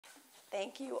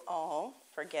Thank you all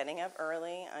for getting up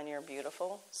early on your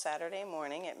beautiful Saturday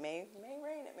morning. It may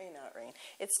rain, it may not rain.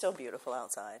 It's still beautiful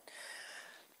outside.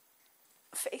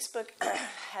 Facebook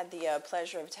had the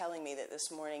pleasure of telling me that this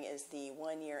morning is the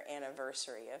 1-year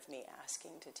anniversary of me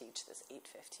asking to teach this 8:15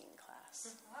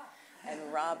 class. Wow.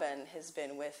 And Robin has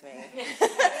been with me.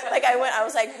 I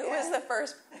was like, who is the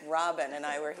first? Robin and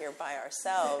I were here by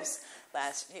ourselves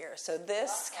last year. So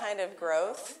this kind of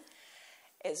growth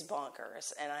is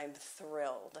bonkers, and I'm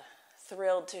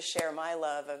thrilled to share my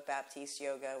love of Baptiste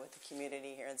yoga with the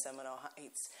community here in Seminole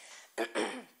Heights.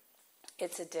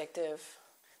 It's addictive.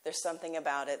 There's something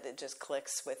about it that just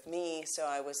clicks with me, so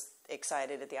I was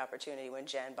excited at the opportunity when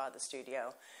Jen bought the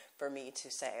studio for me to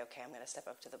say, okay, I'm going to step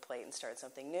up to the plate and start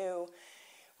something new.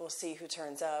 We'll see who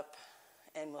turns up,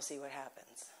 and we'll see what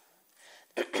happens.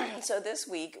 So this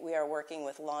week, we are working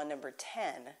with law number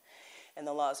 10 in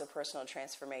the Laws of Personal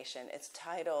Transformation. Its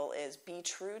title is Be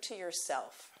True to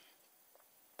Yourself.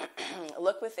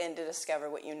 Look within to discover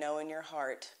what you know in your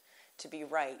heart to be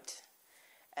right,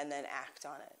 and then act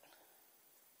on it,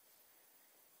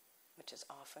 which is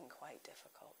often quite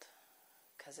difficult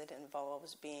because it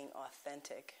involves being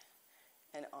authentic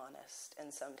and honest,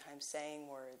 and sometimes saying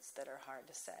words that are hard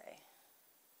to say.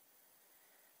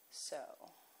 So,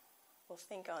 we'll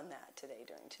think on that today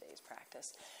during today's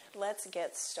practice. Let's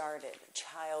get started.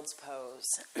 Child's pose.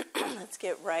 Let's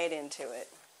get right into it.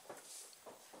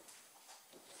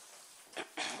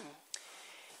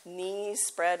 Knees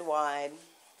spread wide.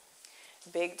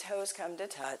 Big toes come to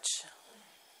touch.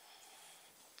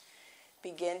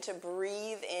 Begin to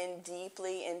breathe in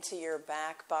deeply into your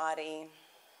back body.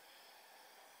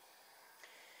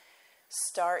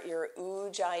 Start your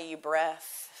Ujjayi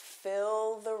breath.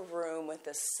 Fill the room with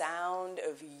the sound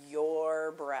of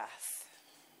your breath.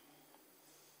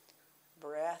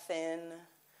 Breath in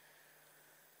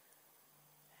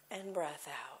and breath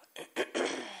out.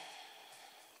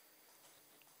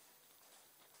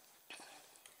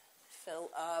 Fill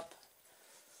up.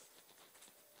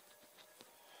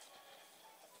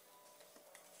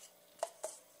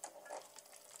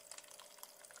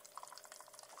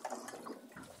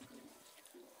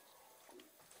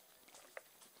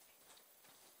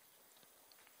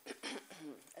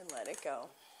 And let it go.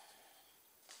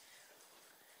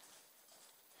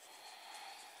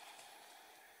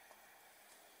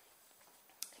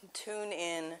 And tune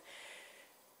in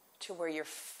to where your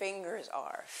fingers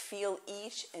are. Feel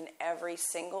each and every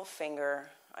single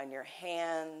finger on your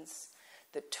hands,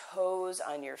 the toes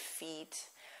on your feet.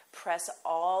 Press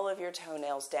all of your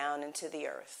toenails down into the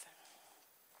earth.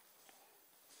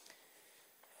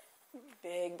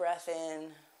 Big breath in.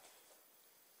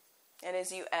 And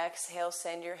as you exhale,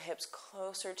 send your hips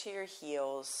closer to your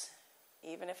heels,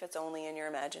 even if it's only in your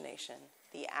imagination.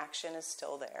 The action is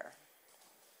still there.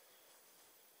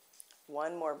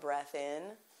 One more breath in.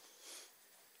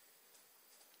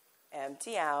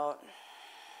 Empty out.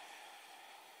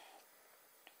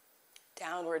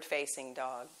 Downward facing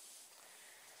dog.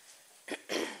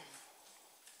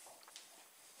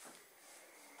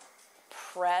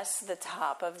 Press the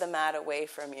top of the mat away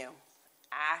from you.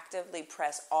 Actively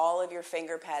press all of your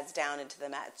finger pads down into the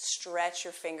mat. Stretch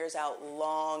your fingers out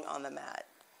long on the mat.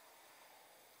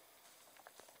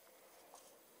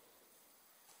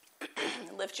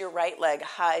 Lift your right leg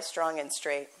high, strong, and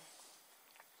straight.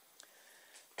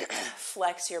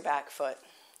 Flex your back foot.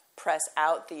 Press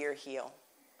out through your heel.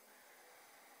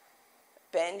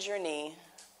 Bend your knee.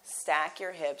 Stack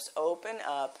your hips. Open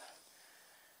up.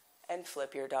 And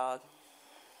flip your dog.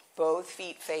 Both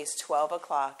feet face 12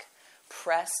 o'clock.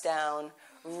 Press down,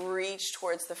 reach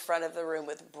towards the front of the room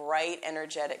with bright,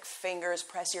 energetic fingers.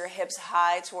 Press your hips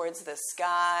high towards the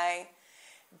sky.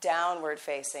 Downward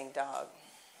facing dog.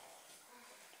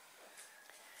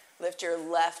 Lift your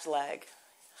left leg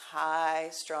high,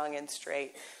 strong, and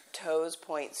straight. Toes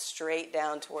point straight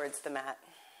down towards the mat.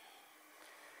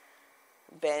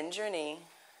 Bend your knee,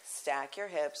 stack your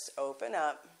hips, open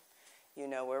up. You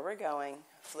know where we're going.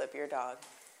 Flip your dog.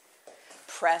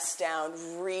 Press down,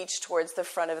 reach towards the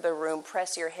front of the room.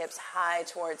 Press your hips high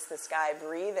towards the sky.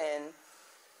 Breathe in.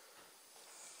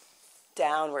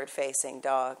 Downward facing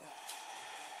dog.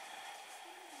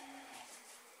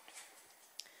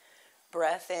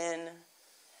 Breath in.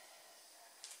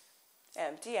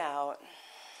 Empty out.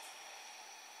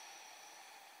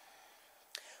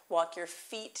 Walk your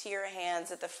feet to your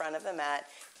hands at the front of the mat.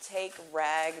 Take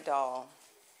ragdoll.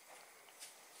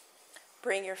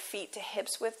 Bring your feet to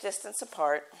hips width distance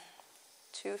apart,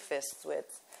 2 fists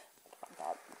width,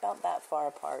 about that far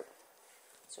apart.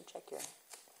 So check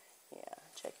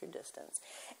Check your distance.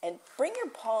 And bring your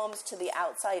palms to the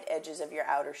outside edges of your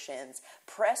outer shins.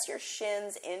 Press your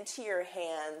shins into your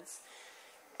hands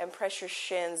and press your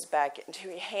hands back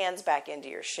into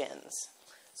your shins.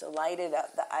 So light it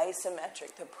up. The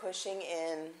isometric, the pushing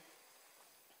in,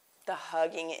 the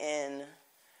hugging in.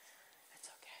 It's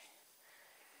okay.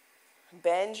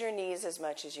 Bend your knees as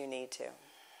much as you need to.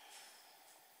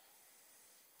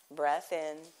 Breath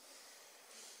in.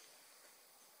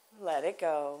 Let it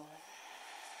go.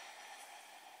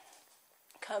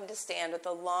 Come to stand with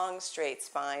a long, straight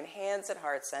spine, hands at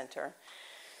heart center.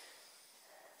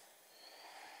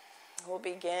 We'll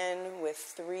begin with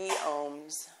 3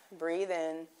 ohms. Breathe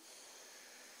in.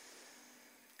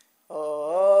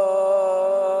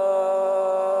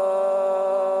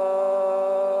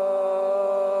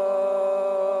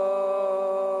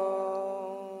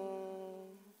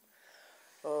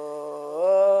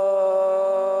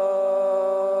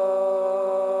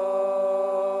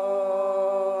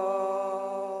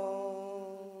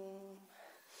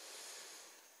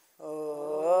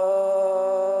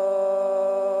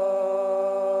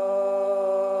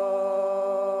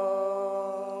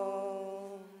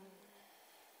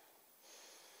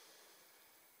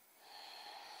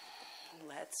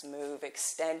 Let's move.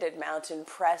 Extended mountain,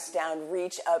 press down,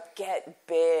 reach up, get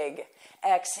big.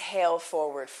 Exhale,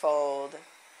 forward fold.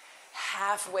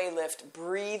 Halfway lift,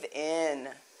 breathe in.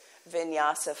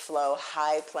 Vinyasa flow,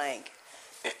 high plank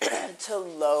to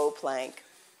low plank.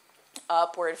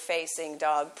 Upward facing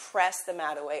dog, press the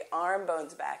mat away, arm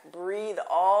bones back. Breathe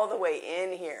all the way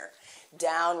in here.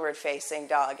 Downward facing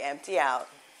dog, empty out.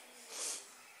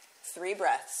 3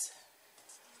 breaths.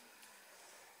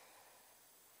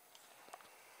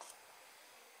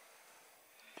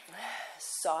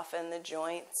 Soften the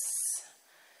joints,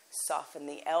 soften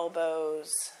the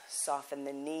elbows, soften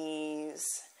the knees,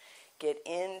 get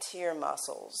into your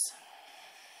muscles.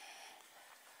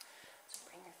 So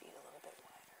bring your feet a little bit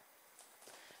wider.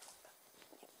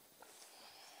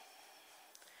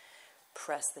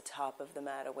 Press the top of the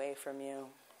mat away from you.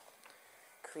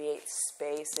 Create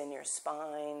space in your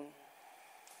spine.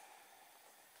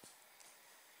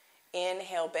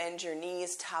 Inhale, bend your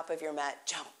knees, top of your mat,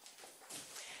 jump.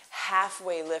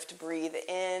 Halfway lift, breathe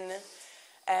in.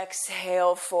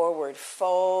 Exhale, forward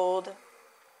fold.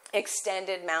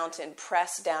 Extended mountain,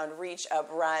 press down, reach up,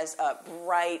 rise up.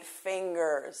 Right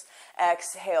fingers.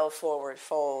 Exhale, forward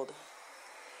fold.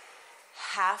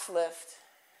 Half lift,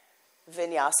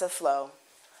 vinyasa flow.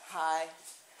 High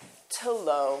to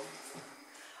low.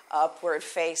 Upward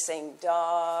facing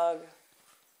dog.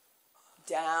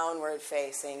 Downward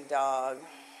facing dog.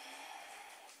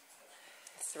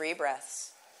 3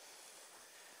 breaths.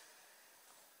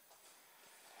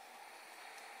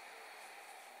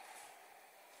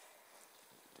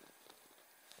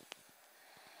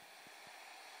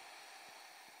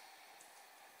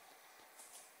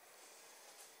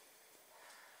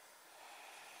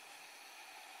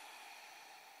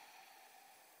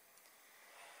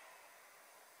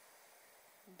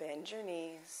 Bend your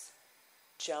knees,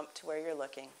 jump to where you're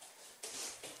looking.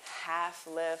 Half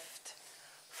lift,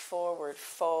 forward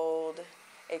fold,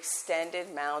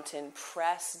 extended mountain,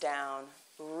 press down,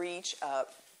 reach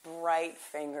up, right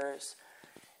fingers,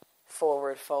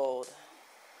 forward fold.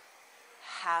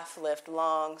 Half lift,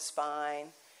 long spine,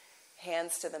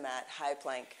 hands to the mat, high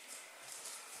plank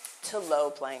to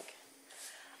low plank.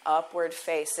 Upward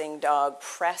facing dog,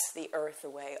 press the earth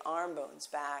away, arm bones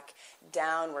back.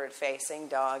 Downward facing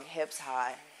dog, hips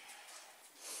high.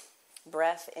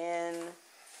 Breath in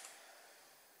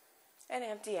and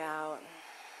empty out.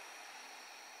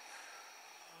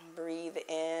 Breathe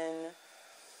in.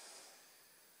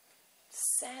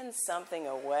 Send something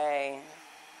away.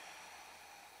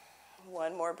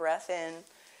 One more breath in.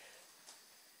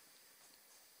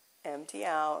 Empty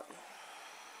out.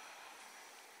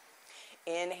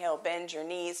 Inhale, bend your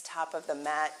knees, top of the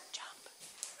mat, jump.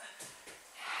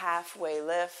 Halfway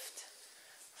lift,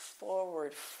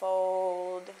 forward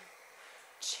fold,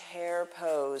 chair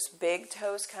pose. Big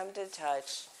toes come to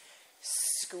touch.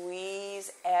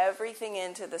 Squeeze everything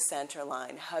into the center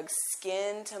line. Hug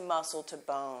skin to muscle to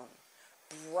bone.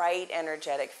 Bright,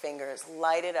 energetic fingers.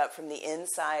 Light it up from the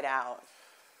inside out.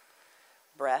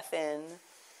 Breath in.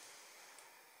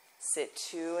 Sit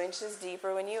 2 inches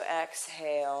deeper when you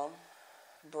exhale.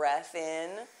 Breath in,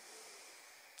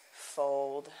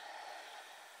 fold,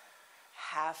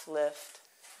 half lift,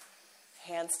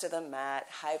 hands to the mat,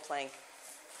 high plank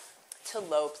to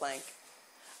low plank,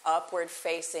 upward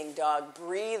facing dog,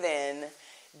 breathe in,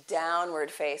 downward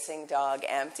facing dog,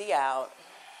 empty out,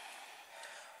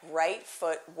 right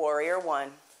foot, warrior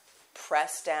 1,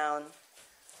 press down,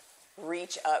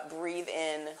 reach up, breathe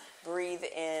in, breathe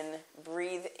in,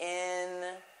 breathe in,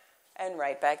 and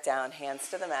right back down. Hands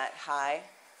to the mat, high,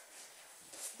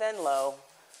 then low.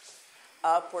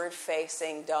 Upward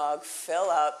facing dog, fill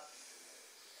up.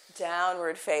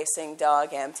 Downward facing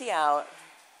dog, empty out.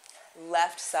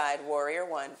 Left side, warrior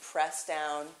one, press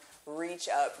down, reach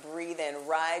up, breathe in,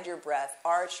 ride your breath,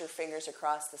 arch your fingers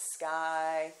across the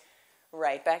sky.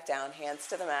 Right back down, hands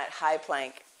to the mat, high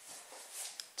plank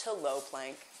to low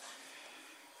plank.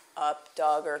 Up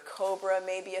dog or cobra,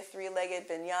 maybe a three-legged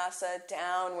vinyasa,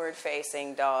 downward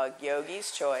facing dog,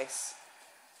 yogi's choice.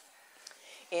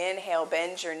 Inhale,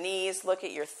 bend your knees, look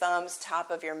at your thumbs,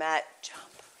 top of your mat,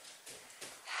 jump.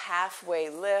 Halfway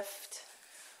lift,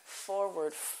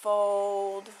 forward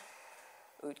fold,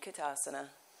 Utkatasana,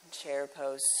 chair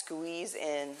pose, squeeze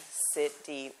in, sit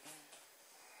deep.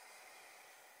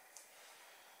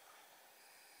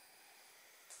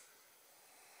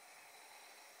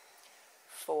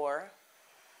 Four,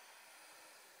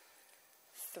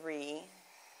 three,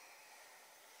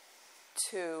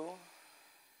 two,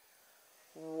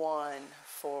 one,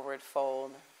 forward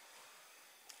fold.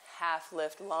 Half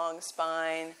lift, long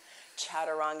spine,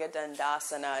 Chaturanga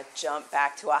Dandasana, jump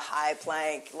back to a high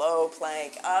plank, low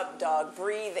plank, up dog,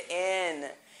 breathe in,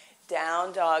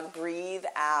 down dog, breathe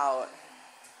out.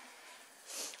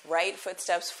 Right foot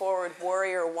steps forward,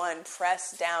 warrior one,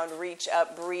 press down, reach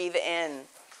up, breathe in.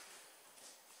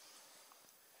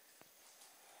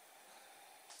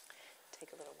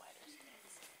 Take a little wider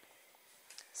stance.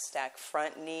 Stack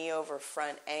front knee over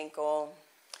front ankle.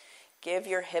 Give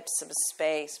your hips some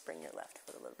space. Bring your left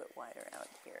foot a little bit wider out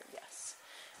here. Yes.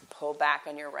 Pull back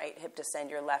on your right hip to send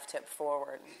your left hip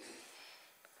forward.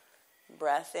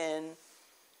 Breath in.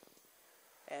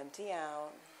 Empty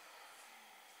out.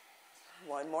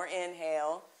 One more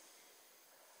inhale.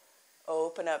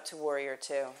 Open up to warrior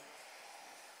two.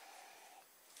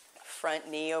 Front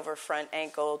knee over front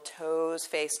ankle. Toes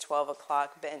face 12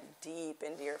 o'clock. Bend deep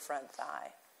into your front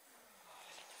thigh.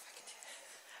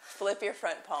 Flip your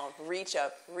front palm, reach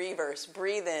up, reverse,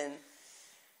 breathe in,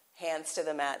 hands to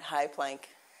the mat, high plank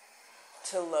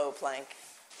to low plank.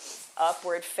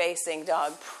 Upward facing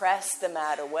dog, press the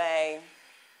mat away.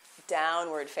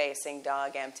 Downward facing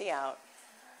dog, empty out.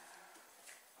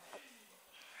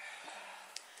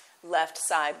 Left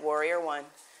side, warrior one.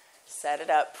 Set it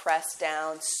up, press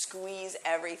down, squeeze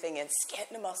everything in,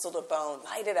 skin muscle to bone,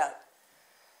 light it up.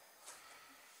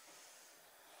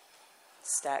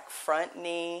 Stack front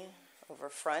knee over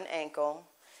front ankle.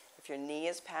 If your knee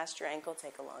is past your ankle,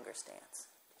 take a longer stance.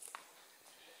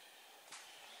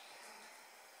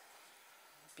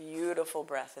 Beautiful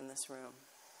breath in this room.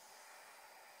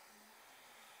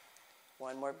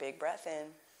 One more big breath in.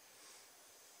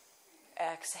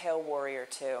 Exhale, warrior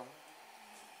two.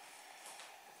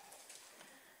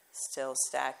 Still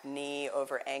stack knee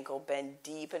over ankle, bend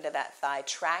deep into that thigh.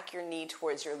 Track your knee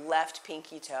towards your left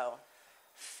pinky toe.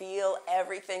 Feel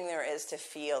everything there is to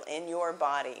feel in your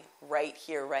body right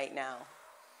here, right now.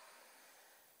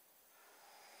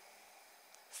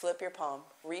 Flip your palm,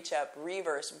 reach up,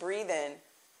 reverse, breathe in.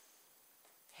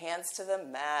 Hands to the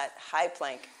mat, high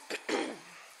plank,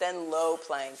 then low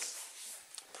plank.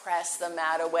 Press the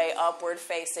mat away, upward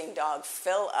facing dog,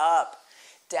 fill up.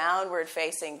 Downward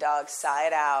facing dog,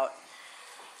 side out.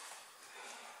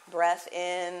 Breath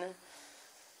in,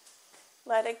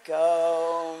 let it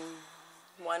go.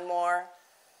 One more.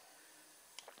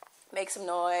 Make some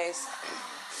noise.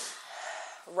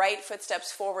 Right foot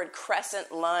steps forward,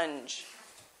 crescent lunge.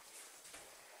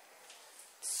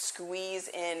 Squeeze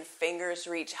in, fingers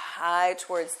reach high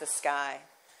towards the sky.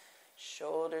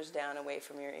 Shoulders down away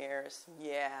from your ears.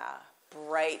 Yeah,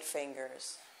 bright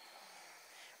fingers.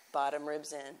 Bottom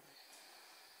ribs in.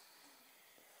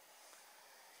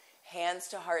 Hands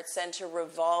to heart center,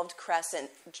 revolved crescent.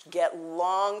 Get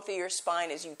long through your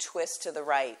spine as you twist to the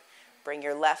right. Bring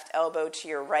your left elbow to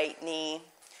your right knee.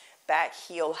 Back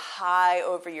heel high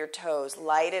over your toes.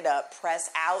 Light it up. Press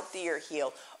out through your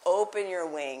heel. Open your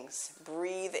wings.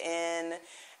 Breathe in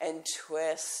and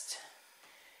twist.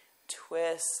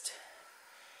 Twist.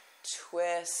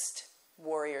 Twist.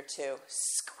 Warrior two.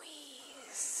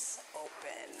 Squeeze.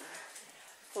 Open.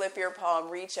 Flip your palm.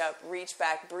 Reach up. Reach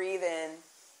back. Breathe in.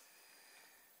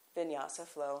 Vinyasa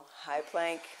flow, high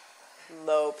plank,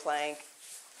 low plank,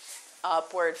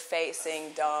 upward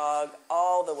facing dog,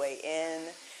 all the way in,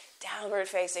 downward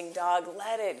facing dog,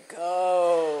 let it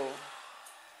go.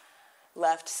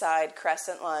 Left side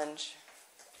crescent lunge.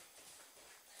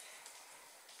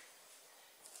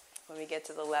 When we get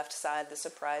to the left side, the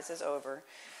surprise is over.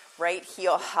 Right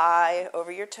heel high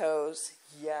over your toes.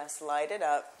 Yes, light it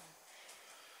up.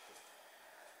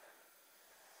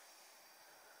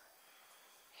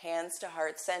 Hands to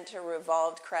heart center,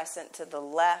 revolved crescent to the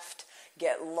left.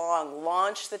 Get long.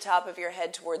 Launch the top of your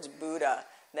head towards Buddha.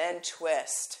 Then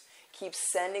twist. Keep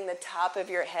sending the top of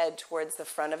your head towards the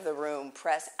front of the room.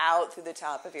 Press out through the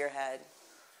top of your head.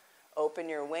 Open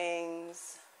your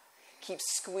wings. Keep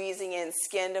squeezing in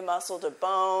skin to muscle to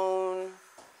bone.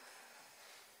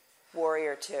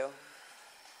 Warrior 2.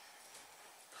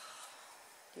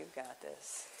 You've got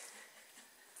this.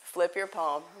 Flip your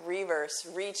palm, reverse,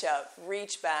 reach up,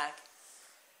 reach back.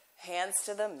 Hands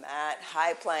to the mat,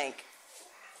 high plank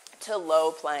to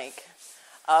low plank.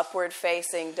 Upward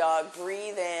facing dog,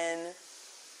 breathe in.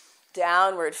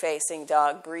 Downward facing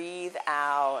dog, breathe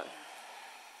out.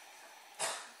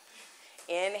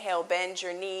 Inhale, bend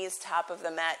your knees, top of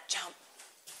the mat, jump.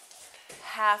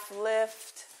 Half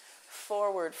lift,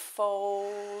 forward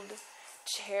fold.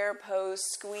 Chair pose,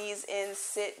 squeeze in,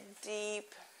 sit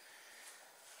deep.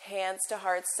 Hands to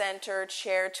heart center,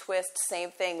 chair twist,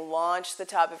 same thing. Launch the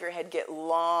top of your head, get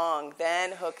long,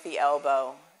 then hook the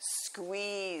elbow.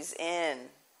 Squeeze in.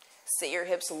 Sit your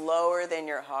hips lower than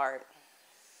your heart.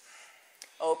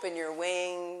 Open your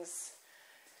wings.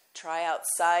 Try out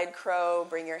side crow.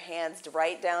 Bring your hands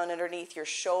right down underneath your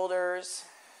shoulders.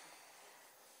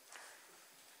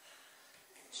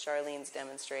 Charlene's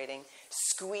demonstrating.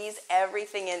 Squeeze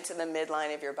everything into the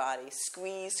midline of your body.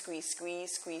 Squeeze, squeeze,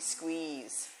 squeeze, squeeze,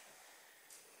 squeeze.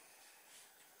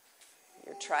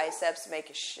 Your triceps make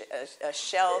a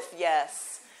shelf,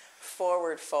 yes.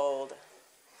 Forward fold.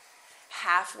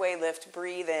 Halfway lift,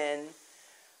 breathe in.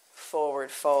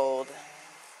 Forward fold.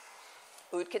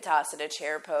 Utkatasana,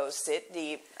 chair pose, sit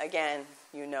deep. Again,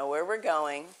 you know where we're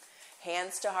going.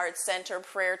 Hands to heart center,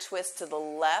 prayer twist to the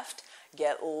left.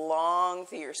 Get long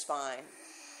through your spine.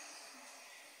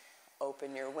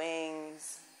 Open your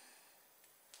wings.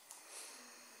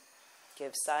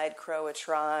 Give side crow a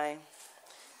try.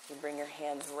 You bring your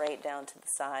hands right down to the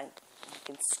side. You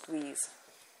can squeeze,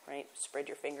 right? Spread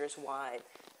your fingers wide.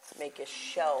 Make a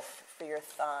shelf for your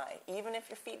thigh. Even if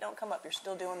your feet don't come up, you're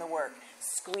still doing the work.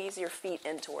 Squeeze your feet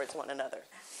in towards one another.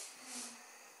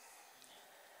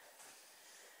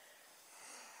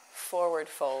 Forward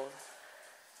fold.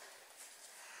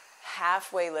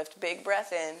 Halfway lift, big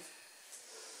breath in.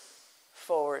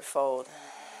 Forward fold.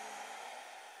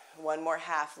 One more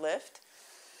half lift.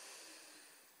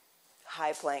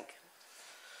 High plank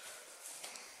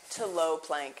to low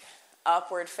plank.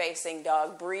 Upward facing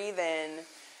dog, breathe in.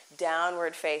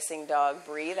 Downward facing dog,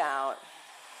 breathe out.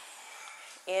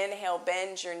 Inhale,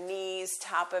 bend your knees,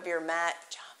 top of your mat,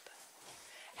 jump.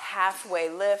 Halfway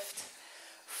lift,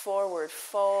 forward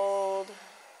fold.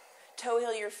 Toe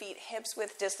heel your feet, hips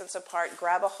width distance apart.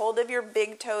 Grab a hold of your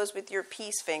big toes with your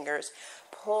peace fingers.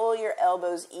 Pull your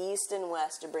elbows east and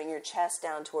west to bring your chest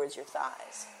down towards your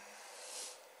thighs.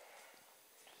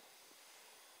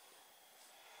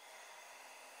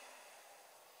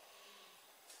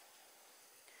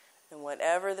 And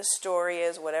whatever the story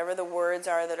is, whatever the words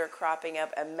are that are cropping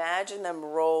up, imagine them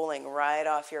rolling right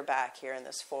off your back here in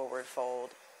this forward fold.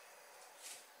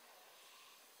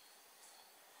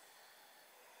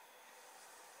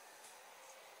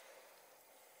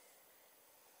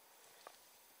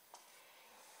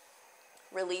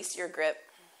 Release your grip.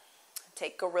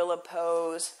 Take gorilla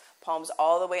pose, palms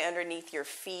all the way underneath your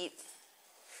feet.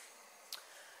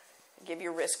 Give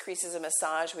your wrist creases a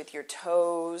massage with your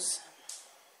toes.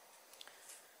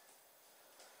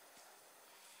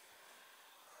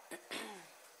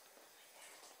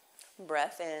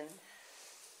 Breath in.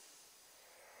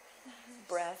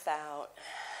 Breath out.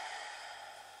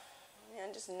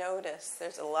 And just notice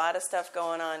there's a lot of stuff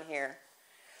going on here.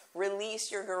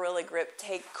 Release your gorilla grip.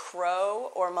 Take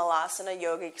crow or malasana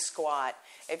yogic squat.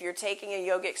 If you're taking a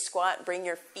yogic squat, bring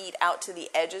your feet out to the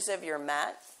edges of your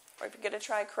mat. Or if you're going to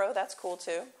try crow, that's cool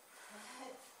too.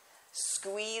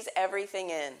 Squeeze everything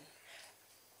in.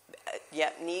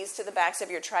 Knees to the backs of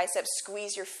your triceps.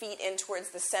 Squeeze your feet in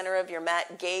towards the center of your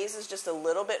mat. Gaze is just a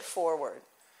little bit forward.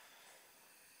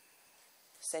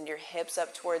 Send your hips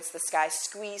up towards the sky.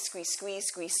 Squeeze, squeeze, squeeze,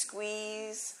 squeeze,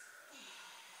 squeeze.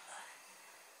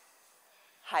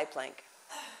 High plank.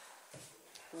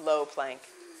 Low plank.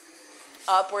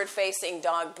 Upward facing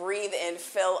dog. Breathe in,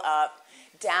 fill up.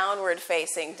 Downward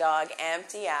facing dog.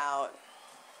 Empty out.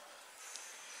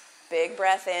 Big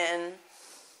breath in.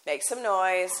 Make some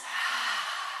noise.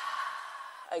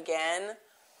 Again.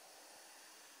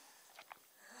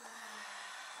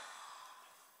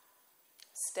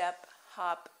 Step,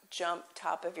 hop, jump,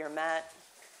 top of your mat.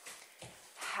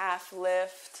 Half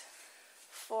lift.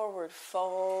 Forward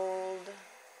fold.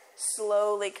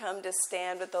 Slowly come to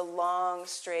stand with a long,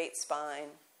 straight spine.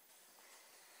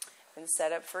 And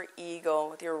set up for eagle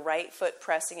with your right foot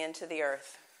pressing into the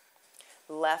earth.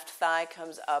 Left thigh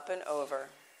comes up and over.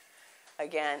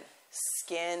 Again,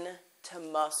 skin to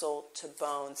muscle to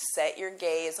bone. Set your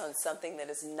gaze on something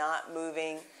that is not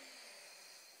moving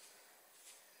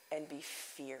and be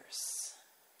fierce.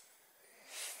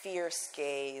 Fierce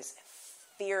gaze,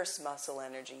 fierce muscle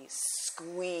energy.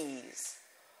 Squeeze.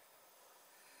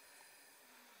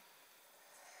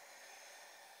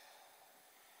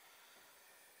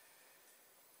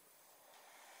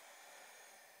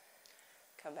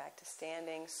 Come back to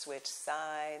standing, switch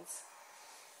sides.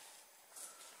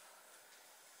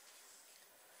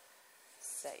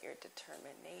 Set your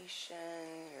determination,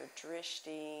 your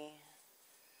drishti.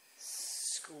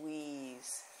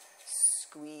 Squeeze,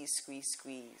 squeeze, squeeze,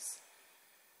 squeeze.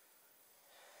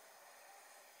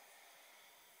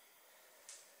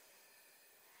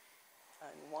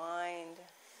 Unwind.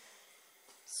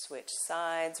 Switch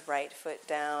sides, right foot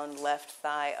down, left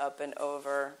thigh up and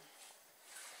over.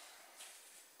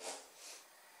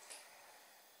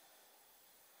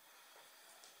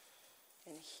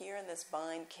 And here in this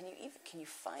bind, can you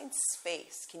find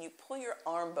space? Can you pull your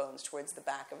arm bones towards the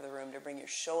back of the room to bring your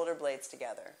shoulder blades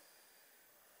together?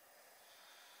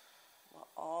 While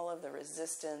all of the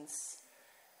resistance,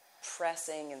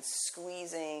 pressing and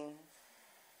squeezing,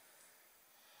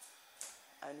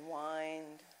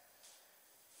 unwind.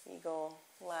 Eagle,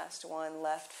 last one,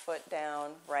 left foot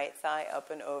down, right thigh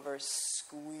up and over,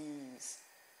 squeeze.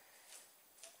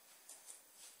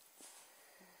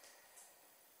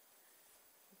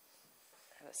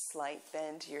 A slight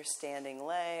bend to your standing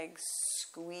legs.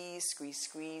 Squeeze, squeeze,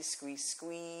 squeeze, squeeze,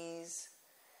 squeeze.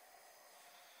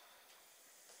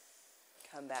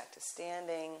 Come back to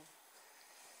standing.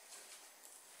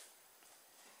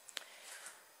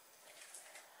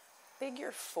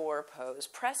 Figure 4 pose.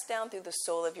 Press down through the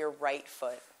sole of your right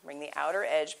foot. Bring the outer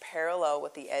edge parallel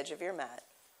with the edge of your mat.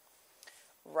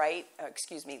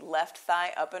 Left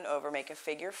thigh up and over. Make a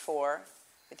figure 4.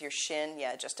 With your shin,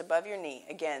 just above your knee.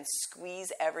 Again,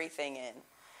 squeeze everything in.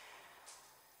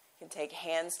 You can take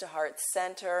hands to heart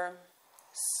center.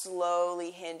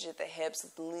 Slowly hinge at the hips.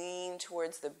 Lean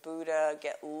towards the Buddha.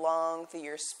 Get long through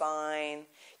your spine.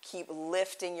 Keep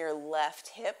lifting your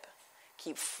left hip.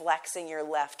 Keep flexing your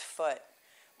left foot.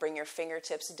 Bring your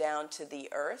fingertips down to the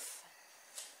earth.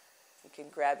 You can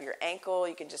grab your ankle.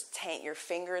 You can just taint your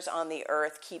fingers on the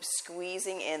earth. Keep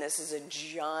squeezing in. This is a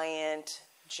giant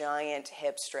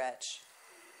hip stretch.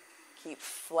 Keep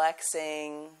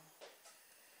flexing.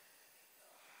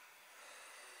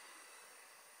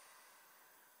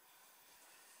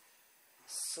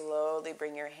 Slowly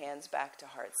bring your hands back to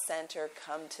heart center.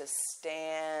 Come to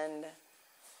stand.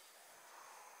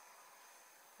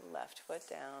 Left foot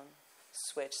down.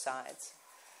 Switch sides.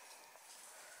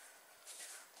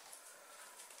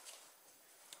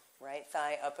 Right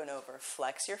thigh up and over.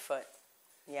 Flex your foot.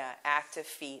 Active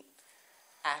feet.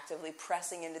 Actively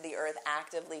pressing into the earth,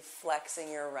 actively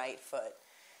flexing your right foot.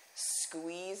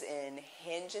 Squeeze in,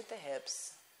 hinge at the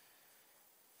hips.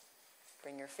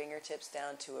 Bring your fingertips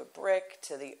down to a brick,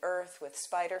 to the earth with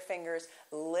spider fingers.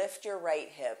 Lift your right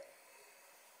hip.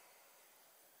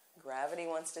 Gravity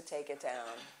wants to take it down.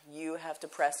 You have to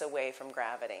press away from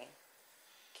gravity.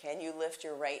 Can you lift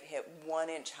your right hip 1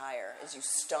 inch higher as you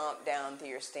stomp down through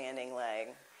your standing leg?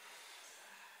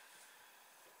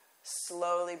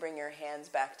 Slowly bring your hands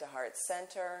back to heart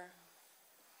center.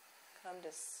 Come to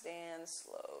stand.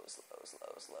 Slow, slow,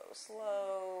 slow, slow,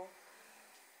 slow.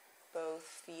 Both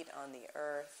feet on the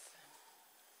earth.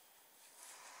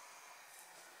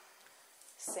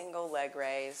 Single leg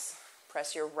raise.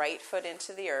 Press your right foot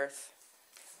into the earth.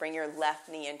 Bring your left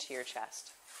knee into your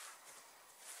chest.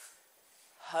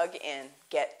 Hug in.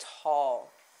 Get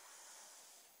tall.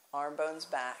 Arm bones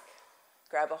back.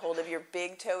 Grab a hold of your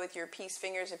big toe with your peace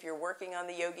fingers if you're working on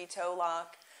the yogi toe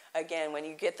lock. Again, when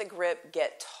you get the grip,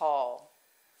 get tall.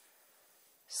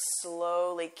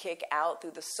 Slowly kick out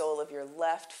through the sole of your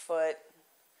left foot.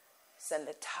 Send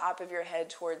the top of your head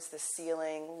towards the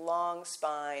ceiling. Long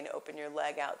spine. Open your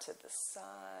leg out to the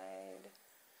side.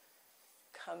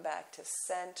 Come back to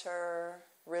center.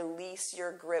 Release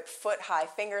your grip. Foot high,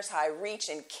 fingers high. Reach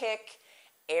and kick.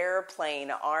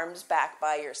 Airplane, arms back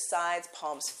by your sides,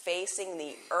 palms facing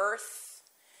the earth.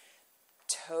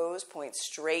 Toes point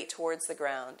straight towards the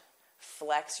ground.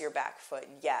 Flex your back foot.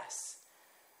 Yes.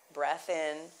 Breath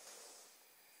in.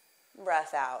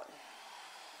 Breath out.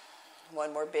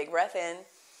 One more big breath in.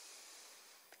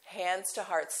 Hands to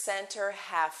heart center,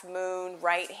 half moon.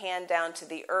 Right hand down to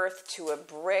the earth to a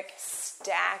brick.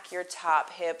 Stack your top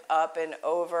hip up and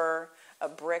over. A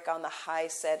brick on the high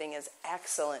setting is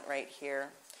excellent right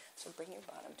here. So bring your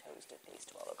bottom toes to face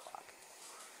 12 o'clock.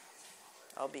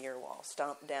 I'll be your wall.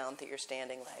 Stomp down through your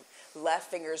standing leg. Left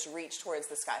fingers reach towards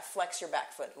the sky. Flex your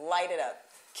back foot. Light it up.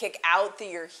 Kick out through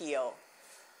your heel.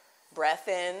 Breath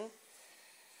in.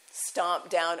 Stomp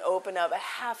down. Open up a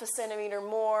half a centimeter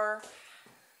more.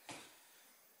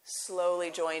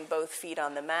 Slowly join both feet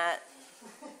on the mat.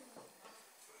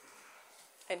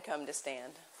 And come to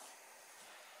stand.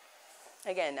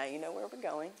 Again, now you know where we're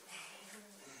going.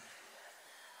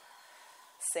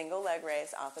 Single leg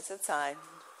raise, opposite side.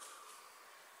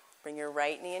 Bring your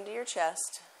right knee into your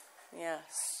chest. Yeah,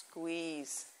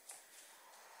 squeeze.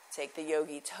 Take the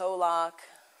yogi toe lock.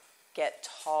 Get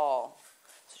tall.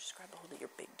 So just grab a hold of your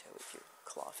big toe with your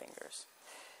claw fingers.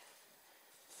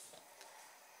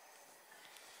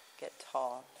 Get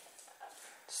tall.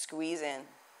 Squeeze in.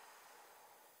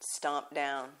 Stomp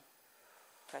down.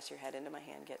 Press your head into my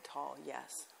hand. Get tall.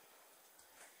 Yes.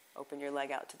 Open your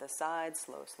leg out to the side.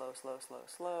 Slow, slow, slow, slow,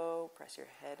 slow. Press your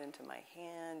head into my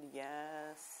hand.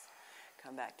 Yes.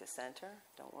 Come back to center.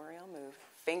 Don't worry, I'll move.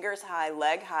 Fingers high,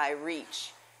 leg high,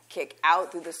 reach. Kick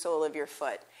out through the sole of your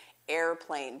foot.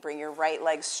 Airplane. Bring your right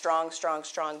leg strong, strong,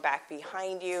 strong back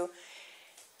behind you.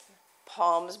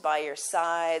 Palms by your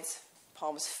sides.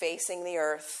 Palms facing the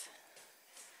earth.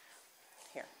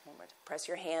 Here, one more time. Press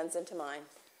your hands into mine.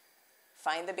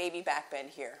 Find the baby back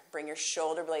bend here. Bring your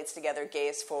shoulder blades together,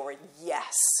 gaze forward.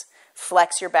 Yes.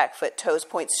 Flex your back foot, toes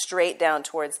point straight down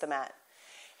towards the mat.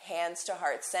 Hands to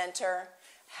heart center,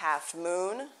 half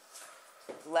moon.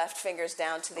 Left fingers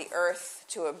down to the earth,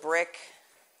 to a brick.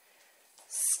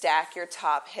 Stack your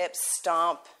top hips,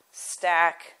 stomp,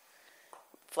 stack.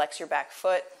 Flex your back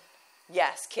foot.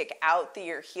 Yes, kick out through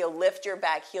your heel. Lift your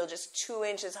back heel just 2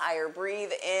 inches higher.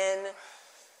 Breathe in.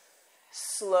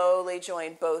 Slowly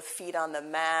join both feet on the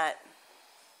mat.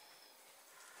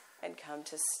 And come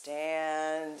to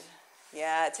stand.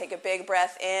 Yeah, take a big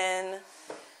breath in.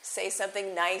 Say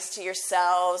something nice to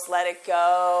yourselves. Let it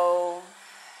go.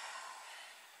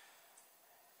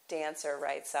 Dancer,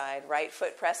 right side. Right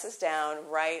foot presses down.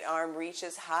 Right arm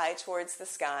reaches high towards the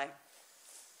sky.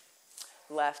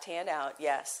 Left hand out,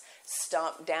 yes.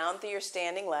 Stomp down through your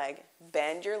standing leg.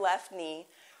 Bend your left knee.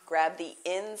 Grab the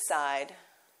inside.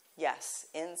 Yes,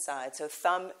 inside. So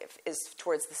thumb is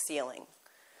towards the ceiling.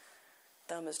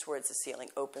 Thumb is towards the ceiling.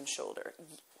 Open shoulder.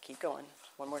 Keep going.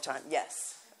 One more time.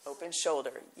 Yes. Open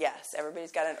shoulder. Yes.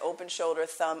 Everybody's got an open shoulder,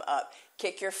 thumb up.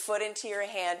 Kick your foot into your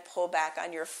hand. Pull back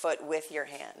on your foot with your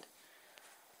hand.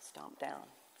 Stomp down.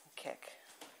 Kick.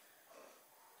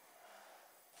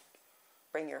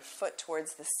 Bring your foot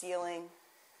towards the ceiling.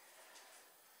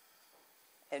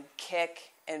 And kick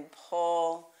and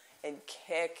pull and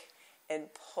kick and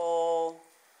pull.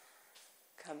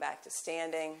 Come back to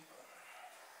standing.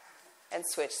 And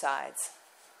switch sides.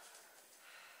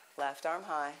 Left arm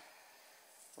high.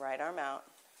 Right arm out.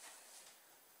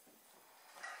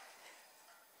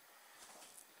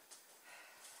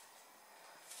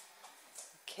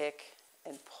 Kick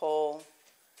and pull.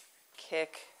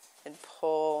 Kick and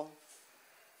pull.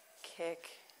 Kick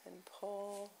and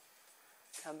pull.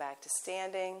 Come back to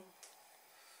standing.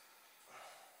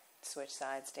 Switch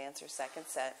sides, dancer, second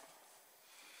set.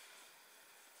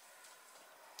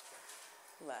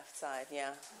 Left side,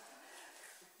 yeah.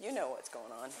 You know what's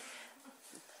going on.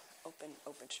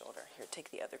 Open shoulder. Here,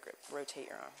 take the other grip. Rotate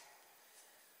your arm.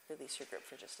 Release your grip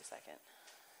for just a second.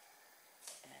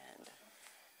 And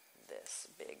this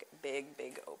big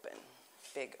open.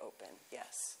 Big open.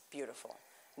 Yes. Beautiful.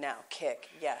 Now, kick.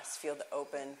 Yes. Feel the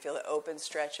open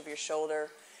stretch of your shoulder.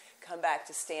 Come back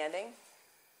to standing.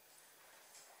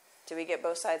 Did we get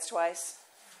both sides twice?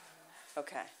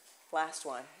 Okay. Last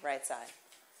one. Right side.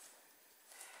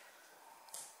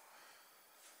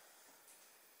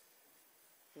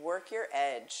 Work your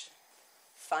edge.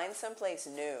 Find someplace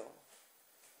new.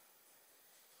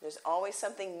 There's always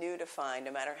something new to find,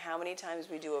 no matter how many times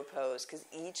we do a pose, because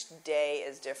each day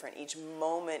is different. Each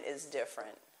moment is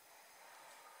different.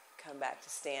 Come back to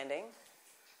standing.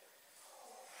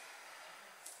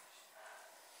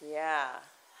 Yeah.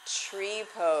 Tree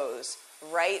pose.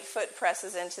 Right foot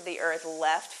presses into the earth.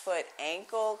 Left foot,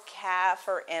 ankle, calf,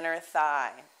 or inner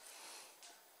thigh.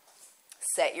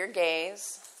 Set your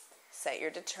gaze. Set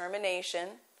your determination.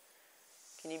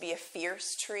 Can you be a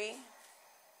fierce tree?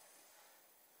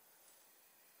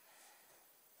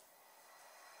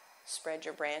 Spread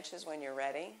your branches when you're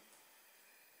ready.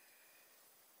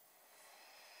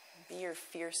 Be your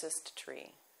fiercest tree,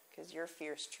 because your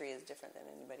fierce tree is different than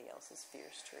anybody else's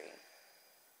fierce tree.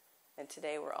 And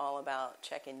today we're all about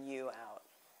checking you out.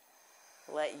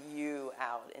 Let you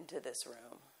out into this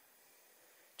room.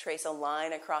 Trace a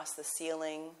line across the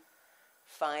ceiling.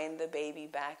 Find the baby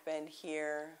back bend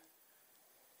here.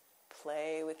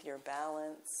 Play with your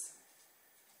balance.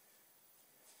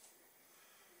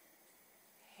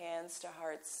 Hands to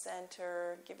heart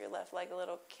center. Give your left leg a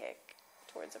little kick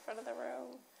towards the front of the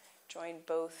room. Join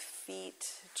both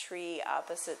feet, tree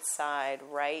opposite side.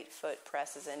 Right foot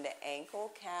presses into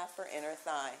ankle, calf, or inner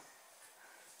thigh.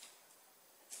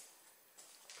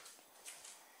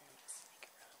 Sneak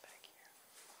around back here.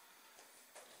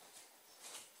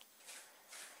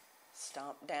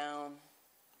 Stomp down.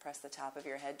 Press the top of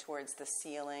your head towards the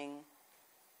ceiling.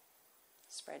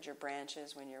 Spread your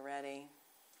branches when you're ready.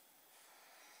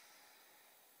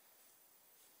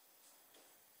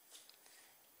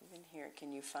 Even here,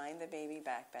 can you find the baby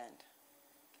back bend?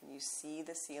 Can you see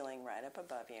the ceiling right up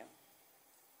above you?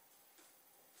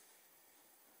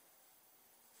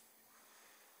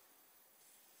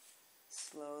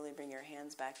 Slowly bring your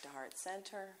hands back to heart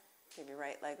center. Give your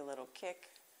right leg a little kick.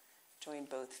 Join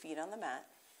both feet on the mat.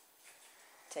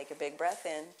 Take a big breath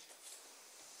in.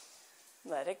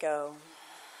 Let it go.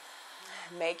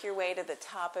 Make your way to the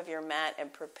top of your mat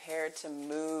and prepare to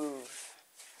move.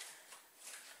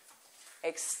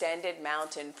 Extended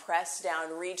mountain. Press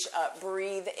down, reach up,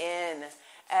 breathe in.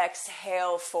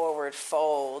 Exhale, forward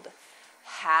fold.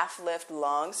 Half lift,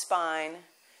 long spine.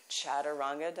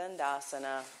 Chaturanga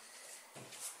Dandasana.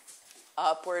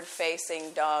 Upward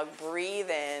facing dog, breathe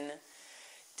in.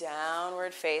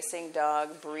 Downward facing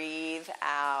dog, breathe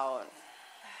out.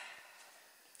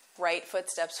 Right foot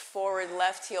steps forward,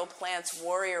 left heel plants,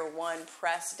 warrior one,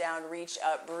 press down, reach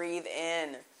up, breathe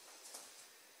in.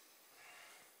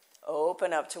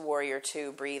 Open up to warrior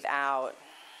two, breathe out.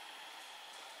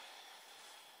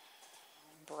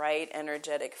 Bright,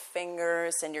 energetic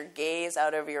fingers. Send your gaze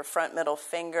out over your front middle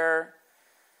finger.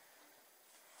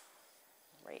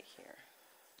 Right here.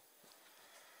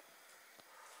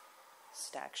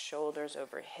 Stack shoulders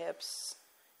over hips.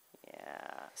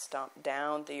 Yeah. Stomp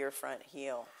down through your front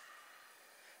heel.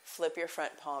 Flip your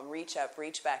front palm. Reach up,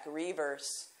 reach back.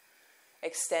 Reverse.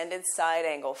 Extended side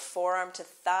angle. Forearm to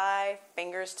thigh.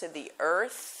 Fingers to the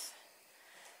earth.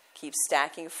 Keep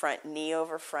stacking front knee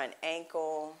over front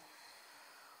ankle.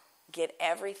 Get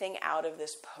everything out of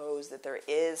this pose that there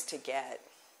is to get.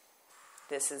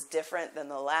 This is different than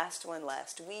the last one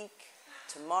last week,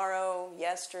 tomorrow,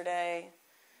 yesterday.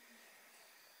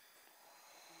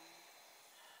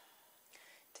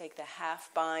 Take the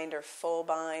half bind or full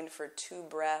bind for 2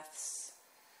 breaths.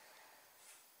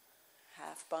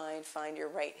 Half bind, find your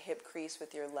right hip crease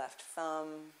with your left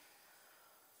thumb.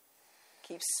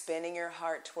 Keep spinning your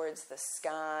heart towards the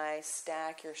sky.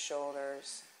 Stack your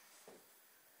shoulders.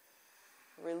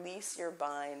 Release your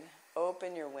bind.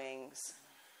 Open your wings.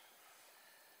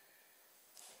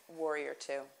 Warrior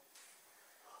two.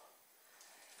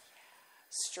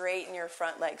 Straighten your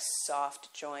front leg,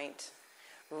 soft joint.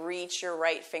 Reach your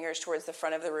right fingers towards the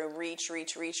front of the room. Reach,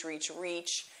 reach, reach, reach,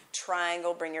 reach.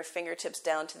 Triangle, bring your fingertips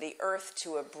down to the earth,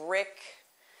 to a brick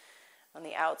on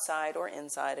the outside or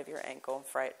inside of your ankle,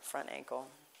 front ankle.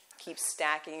 Keep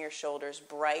stacking your shoulders,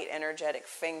 bright, energetic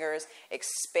fingers.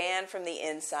 Expand from the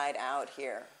inside out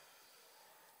here.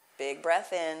 Big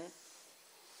breath in.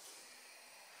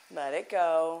 Let it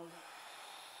go.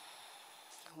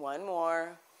 One more.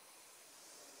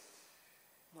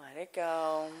 Let it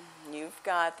go. You've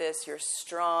got this. You're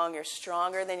strong. You're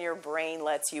stronger than your brain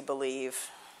lets you believe.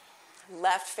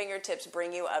 Left fingertips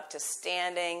bring you up to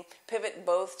standing. Pivot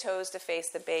both toes to face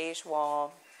the beige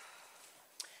wall.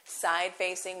 Side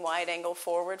facing, wide angle,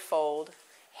 forward fold.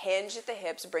 Hinge at the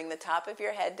hips. Bring the top of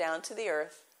your head down to the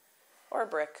earth or a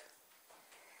brick.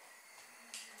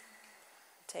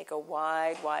 Take a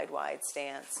wide, wide, wide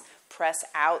stance. Press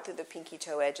out through the pinky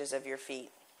toe edges of your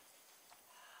feet.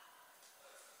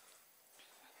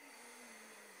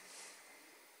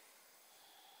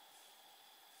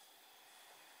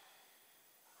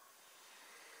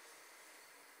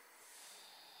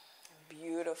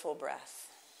 Beautiful breath.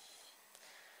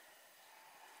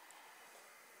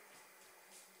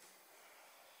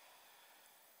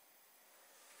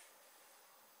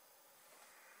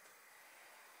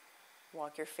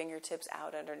 Walk your fingertips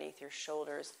out underneath your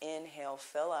shoulders. Inhale,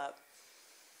 fill up.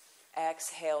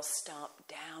 Exhale, stomp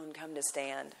down, come to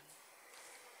stand.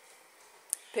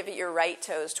 Pivot your right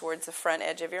toes towards the front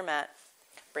edge of your mat.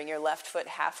 Bring your left foot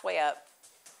halfway up.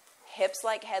 Hips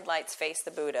like headlights face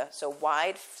the Buddha. So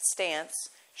wide stance,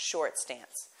 short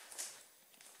stance.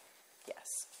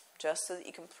 Yes, just so that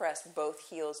you can press both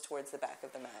heels towards the back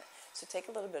of the mat. So take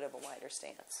a little bit of a wider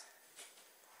stance.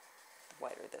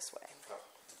 Wider this way.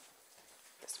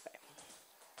 This way.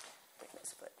 Bring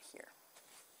this foot here.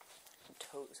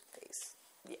 Toes face.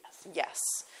 Yes, yes.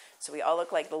 So we all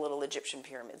look like the little Egyptian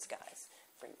pyramids, guys.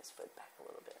 Bring this foot back a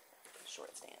little bit.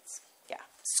 Short stance. Yeah.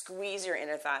 Squeeze your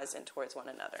inner thighs in towards one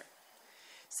another.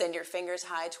 Send your fingers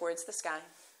high towards the sky.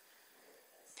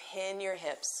 Pin your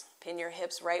hips. Pin your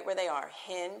hips right where they are.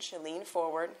 Hinge, lean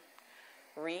forward.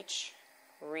 Reach,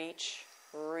 reach,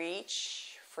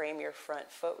 reach. Frame your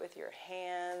front foot with your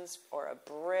hands or a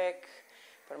brick.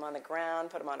 Put them on the ground.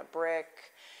 Put them on a brick.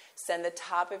 Send the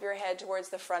top of your head towards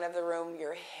the front of the room,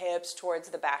 your hips towards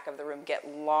the back of the room. Get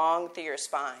long through your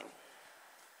spine.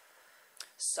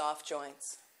 Soft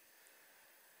joints.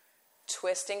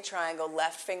 Twisting triangle.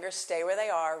 Left fingers stay where they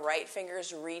are. Right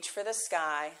fingers reach for the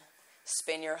sky.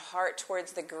 Spin your heart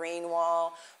towards the green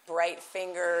wall. Bright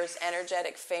fingers,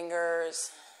 energetic fingers.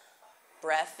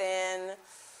 Breath in.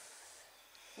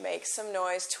 Make some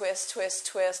noise. Twist, twist,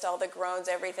 twist. All the groans.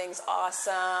 Everything's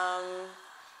awesome.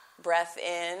 Breath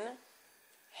in,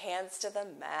 hands to the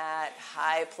mat,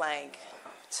 high plank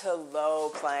to low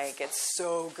plank. It's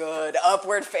so good.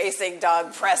 Upward facing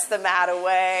dog, press the mat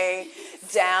away.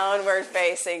 Downward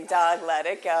facing dog, let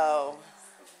it go.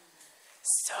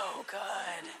 So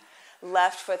good.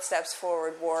 Left foot steps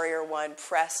forward, warrior one,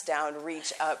 press down,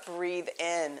 reach up, breathe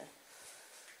in.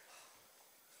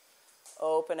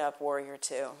 Open up, warrior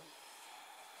two.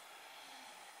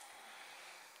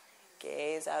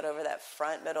 Gaze out over that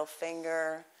front middle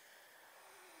finger.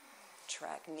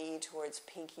 Track knee towards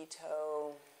pinky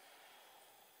toe.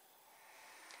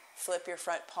 Flip your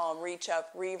front palm, reach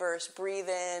up, reverse, breathe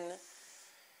in.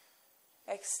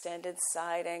 Extended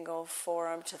side angle,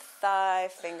 forearm to thigh,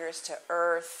 fingers to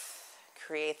earth.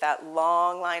 Create that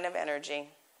long line of energy.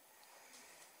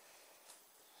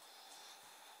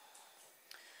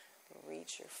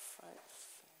 Reach your front.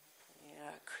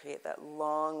 Yeah, create that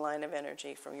long line of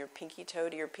energy from your pinky toe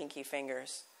to your pinky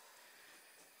fingers.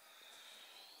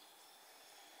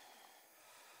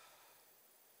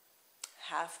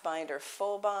 Half bind or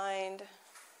full bind.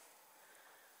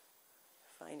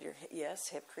 Find your, yes,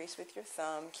 hip crease with your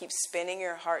thumb. Keep spinning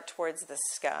your heart towards the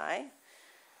sky.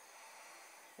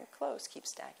 You're close. Keep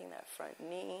stacking that front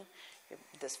knee. You're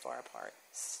this far apart.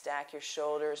 Stack your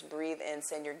shoulders. Breathe in.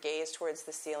 Send your gaze towards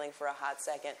the ceiling for a hot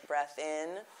second. Breath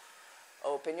in.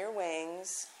 Open your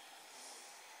wings.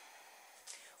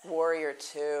 Warrior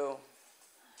two.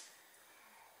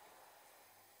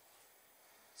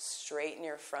 Straighten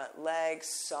your front leg,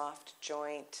 soft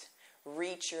joint.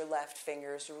 Reach your left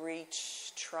fingers.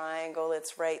 Reach. Triangle.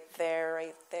 It's right there,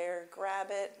 right there. Grab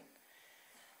it.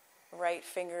 Right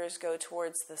fingers go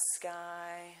towards the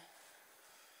sky.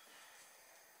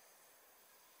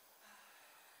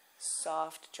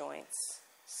 Soft joints.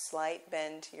 Slight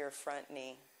bend to your front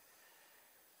knee.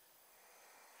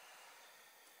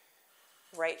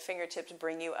 Right fingertips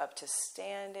bring you up to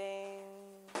standing.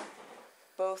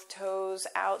 Both toes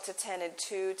out to 10 and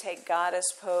 2. Take goddess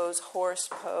pose, horse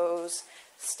pose.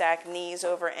 Stack knees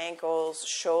over ankles,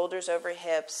 shoulders over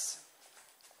hips.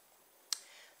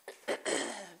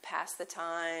 Pass the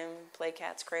time. Play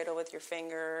cat's cradle with your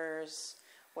fingers.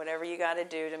 Whatever you got to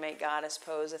do to make goddess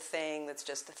pose a thing that's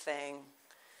just a thing.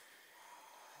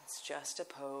 It's just a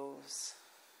pose.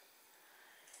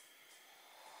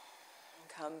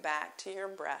 Come back to your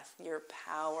breath, your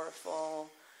powerful,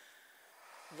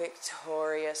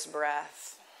 victorious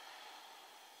breath.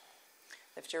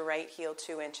 Lift your right heel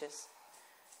 2 inches,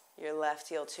 your left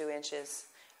heel 2 inches,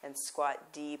 and squat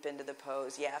deep into the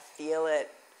pose. Yeah, feel it.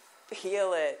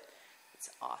 Feel it. It's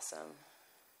awesome.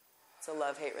 It's a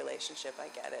love-hate relationship. I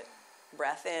get it.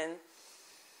 Breath in.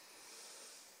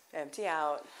 Empty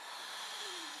out.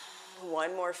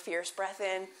 One more fierce breath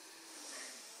in.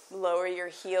 Lower your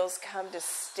heels, come to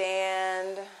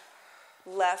stand.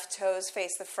 Left toes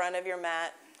face the front of your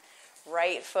mat.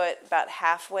 Right foot about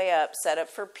halfway up, set up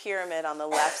for pyramid on the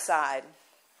left side.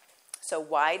 So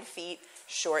wide feet,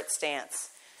 short stance.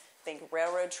 Think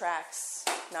railroad tracks,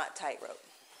 not tightrope.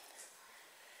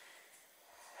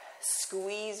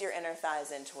 Squeeze your inner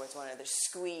thighs in towards one another.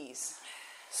 Squeeze.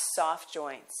 Soft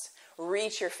joints.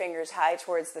 Reach your fingers high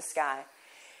towards the sky.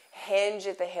 Hinge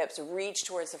at the hips. Reach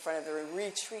towards the front of the room.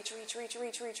 Reach, reach, reach, reach,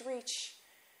 reach, reach, reach.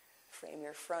 Frame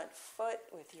your front foot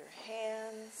with your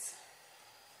hands.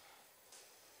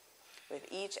 With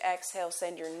each exhale,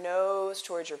 send your nose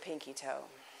towards your pinky toe.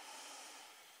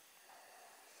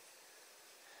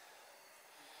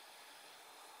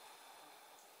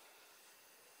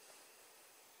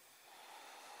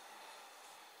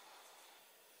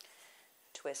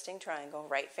 Twisting triangle.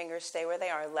 Right fingers stay where they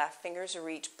are. Left fingers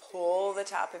reach. Pull the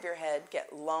top of your head.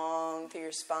 Get long through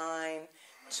your spine.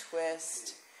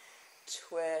 Twist.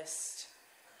 Twist.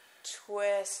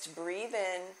 Twist. Breathe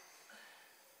in.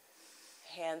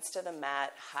 Hands to the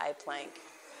mat. High plank.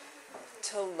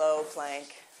 to low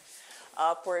plank.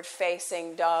 Upward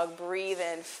facing dog, breathe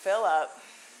in, fill up.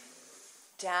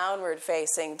 Downward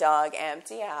facing dog,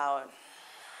 empty out.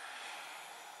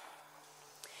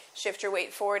 Shift your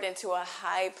weight forward into a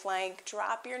high plank.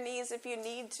 Drop your knees if you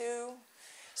need to.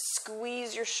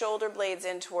 Squeeze your shoulder blades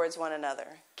in towards one another.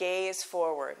 Gaze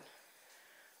forward.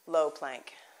 Low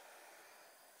plank.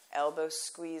 Elbows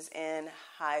squeeze in,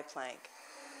 high plank.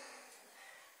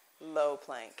 Low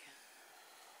plank.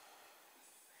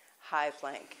 High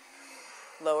plank.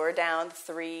 Lower down,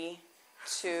 3,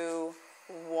 2,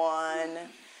 1.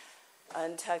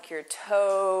 Untuck your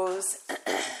toes.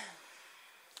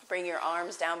 Bring your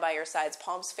arms down by your sides,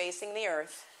 palms facing the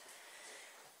earth.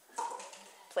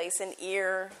 Place an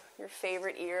ear, your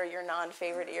favorite ear, your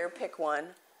non-favorite ear, pick one.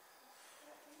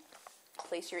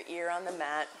 Place your ear on the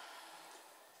mat.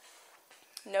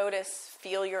 Notice,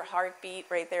 feel your heartbeat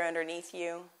right there underneath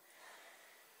you.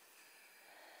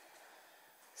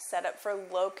 Set up for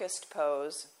locust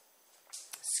pose.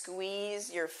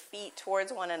 Squeeze your feet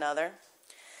towards one another.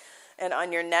 And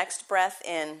on your next breath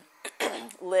in,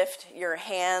 lift your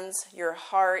hands, your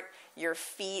heart, your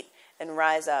feet, and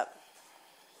rise up.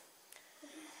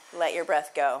 Let your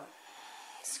breath go.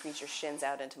 Squeeze your shins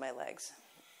out into my legs.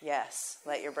 Yes,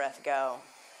 let your breath go.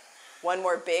 One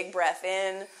more big breath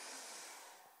in.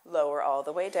 Lower all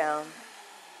the way down.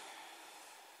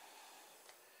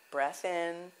 Breath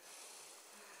in.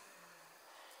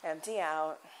 Empty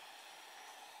out.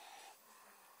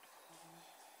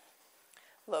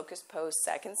 Locust pose,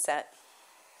 second set.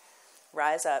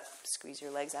 Rise up. Squeeze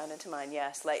your legs out into mine.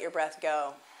 Yes, let your breath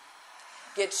go.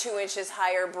 Get 2 inches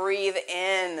higher. Breathe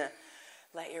in.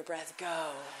 Let your breath go.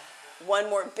 One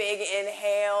more big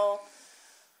inhale.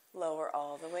 Lower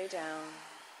all the way down.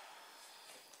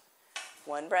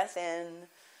 One breath in.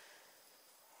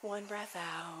 One breath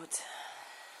out.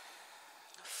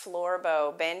 Floor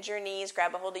bow. Bend your knees.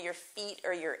 Grab a hold of your feet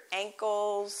or your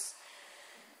ankles.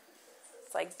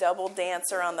 It's like double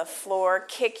dancer on the floor.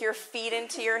 Kick your feet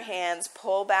into your hands.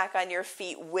 Pull back on your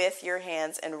feet with your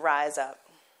hands and rise up.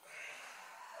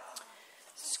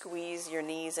 Squeeze your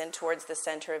knees in towards the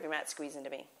center of your mat. Squeeze into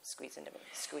me. Squeeze into me.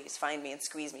 Squeeze. Find me and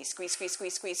squeeze me. Squeeze, squeeze,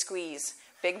 squeeze, squeeze, squeeze.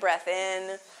 Big breath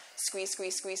in. Squeeze,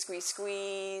 squeeze, squeeze, squeeze,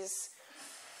 squeeze.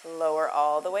 Lower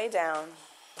all the way down.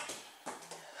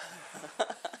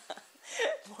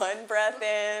 One breath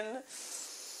in.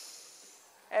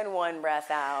 And one breath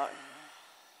out.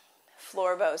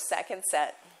 Floor bow, second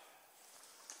set.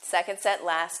 Second set,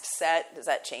 last set. Does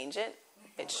that change it?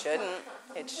 It shouldn't.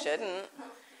 It shouldn't.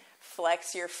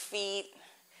 Flex your feet.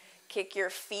 Kick your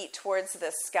feet towards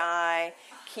the sky.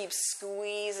 Keep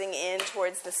squeezing in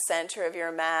towards the center of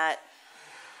your mat.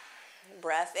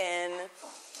 Breath in.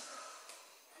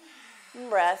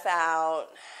 Breath out.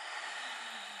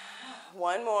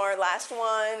 One more. Last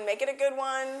one. Make it a good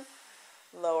one.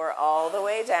 Lower all the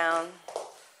way down.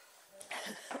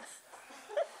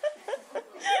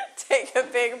 Take a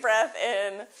big breath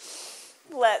in.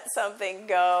 Let something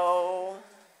go.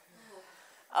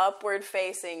 Upward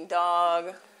facing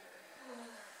dog.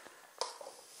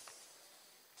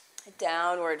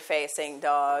 Downward facing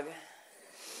dog.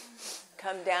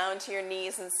 Come down to your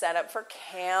knees and set up for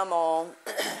camel.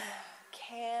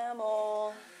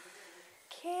 Camel.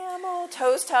 Camel.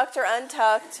 Toes tucked or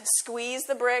untucked. Squeeze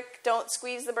the brick. Don't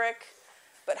squeeze the brick,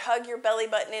 but hug your belly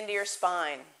button into your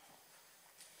spine.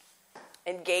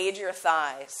 Engage your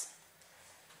thighs.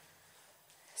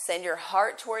 Send your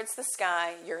heart towards the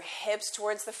sky, your hips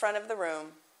towards the front of the room.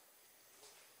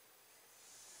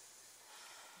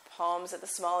 Palms at the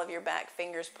small of your back,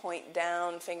 fingers point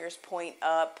down, fingers point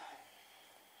up.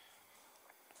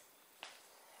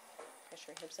 Push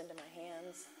your hips into my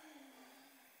hands.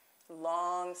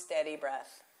 Long, steady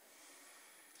breath.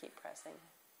 Keep pressing.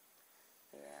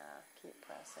 Yeah, keep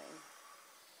pressing.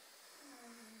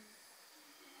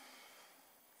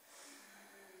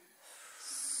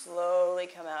 Slowly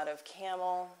come out of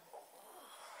camel.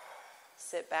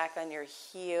 Sit back on your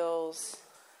heels.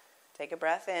 Take a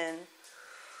breath in.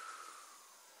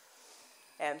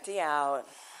 Empty out.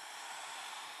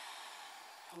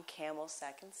 And camel,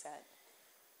 second set.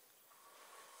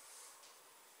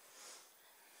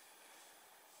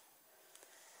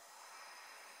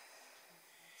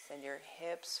 Send your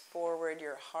hips forward,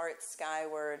 your heart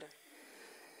skyward.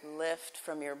 Lift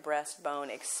from your breastbone.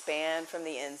 Expand from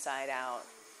the inside out.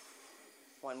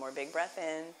 One more big breath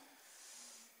in.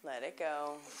 Let it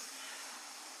go.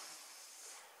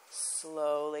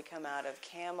 Slowly come out of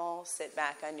camel. Sit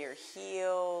back on your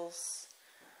heels.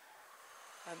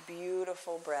 A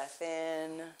beautiful breath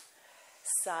in.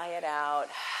 Sigh it out.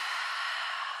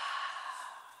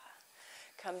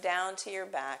 Come down to your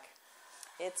back.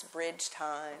 It's bridge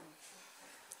time.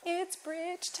 It's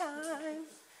bridge time.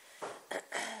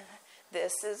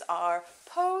 This is our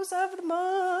pose of the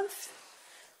month.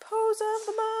 Pose of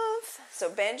the month. So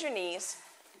bend your knees.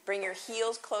 Bring your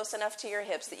heels close enough to your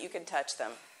hips that you can touch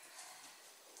them.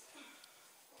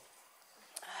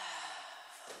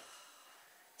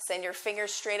 Send your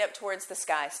fingers straight up towards the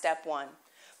sky. Step one.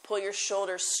 Pull your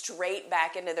shoulders straight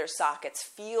back into their sockets.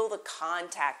 Feel the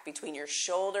contact between your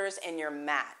shoulders and your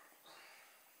mat.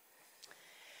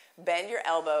 Bend your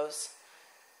elbows.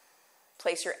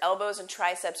 Place your elbows and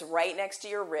triceps right next to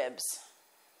your ribs.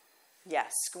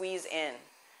 Yes, squeeze in.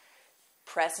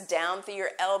 Press down through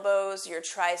your elbows, your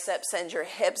triceps, send your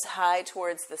hips high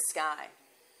towards the sky.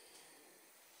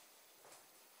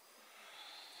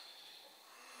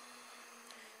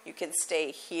 You can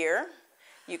stay here.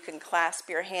 You can clasp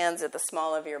your hands at the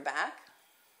small of your back.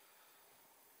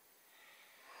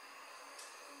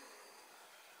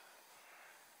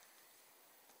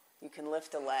 You can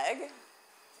lift a leg.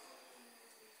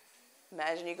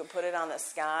 Imagine you could put it on the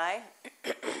sky.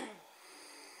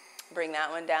 Bring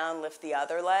that one down, lift the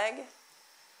other leg.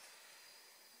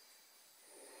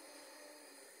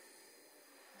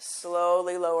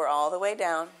 Slowly lower all the way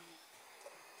down.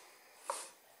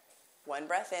 One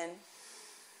breath in.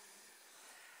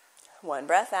 One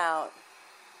breath out.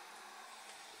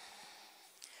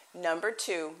 Number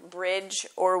 2, bridge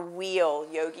or wheel,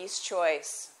 yogi's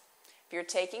choice. If you're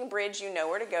taking bridge, you know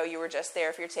where to go. You were just there.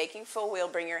 If you're taking full wheel,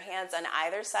 bring your hands on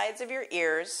either sides of your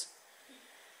ears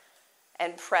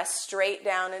and press straight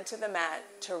down into the mat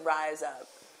to rise up.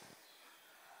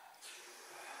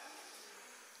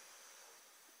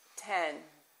 10,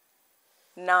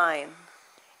 9,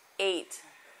 8,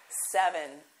 7,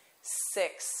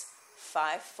 6,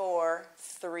 5, 4,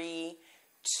 3,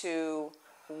 2,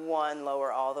 1.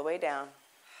 Lower all the way down.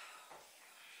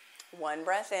 One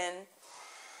breath in.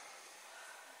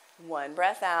 One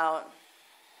breath out.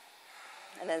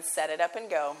 And then set it up and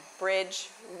go. Bridge,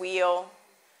 wheel,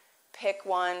 pick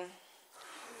one.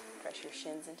 Press your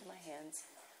shins into my hands.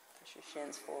 Press your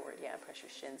shins forward. Yeah, press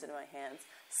your shins into my hands.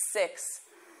 6,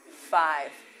 5,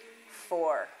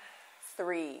 4,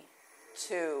 3,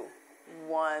 2,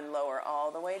 1. Lower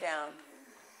all the way down.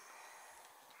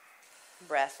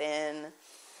 Breath in.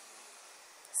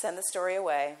 Send the story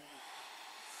away.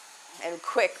 And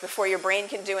quick, before your brain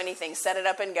can do anything, set it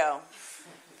up and go.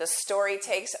 The story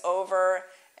takes over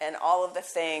and all of the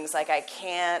things, like I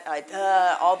can't,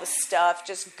 all the stuff,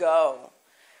 just go.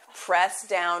 Press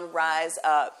down, rise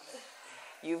up.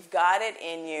 You've got it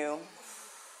in you.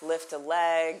 Lift a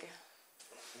leg.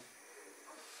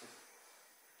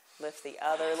 Lift the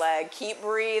other leg. Keep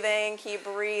breathing, keep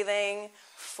breathing.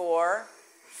 4,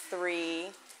 3,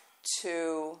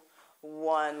 2,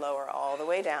 1. Lower all the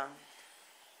way down.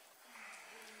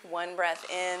 One breath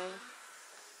in.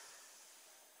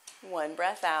 One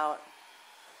breath out.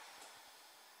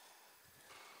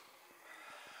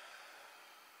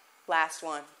 Last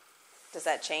one. Does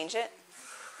that change it?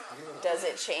 Does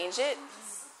it change it?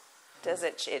 Does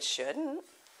it? It shouldn't.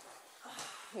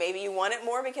 Maybe you want it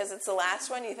more because it's the last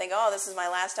one. You think, oh, this is my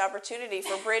last opportunity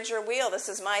for bridge or wheel. This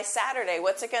is my Saturday.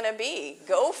 What's it going to be?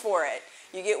 Go for it.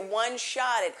 You get one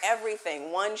shot at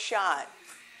everything. One shot.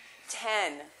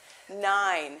 10,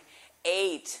 9,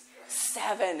 8,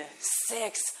 7,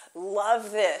 6.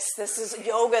 Love this. This is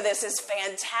yoga. This is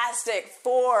fantastic.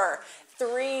 4,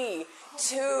 3,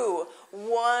 2,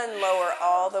 1. Lower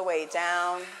all the way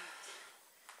down.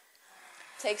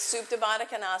 Take Supta Baddha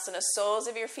Konasana, soles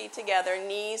of your feet together,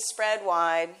 knees spread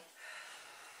wide.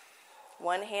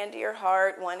 One hand to your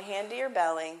heart, one hand to your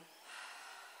belly.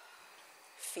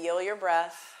 Feel your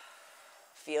breath.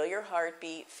 Feel your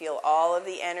heartbeat. Feel all of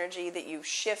the energy that you've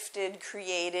shifted,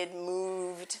 created,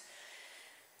 moved,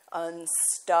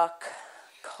 unstuck,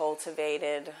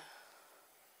 cultivated.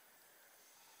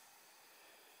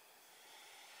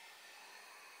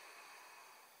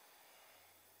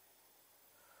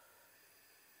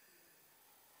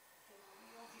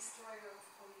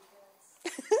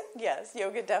 Yes,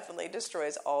 yoga definitely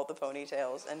destroys all the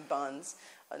ponytails and buns.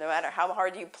 No matter how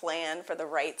hard you plan for the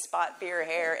right spot for your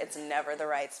hair, it's never the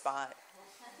right spot.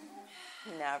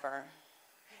 Never.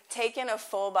 Take in a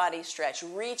full body stretch.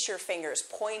 Reach your fingers.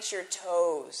 Point your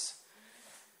toes.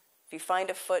 If you find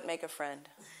a foot, make a friend.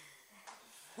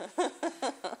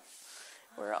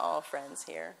 We're all friends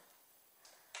here.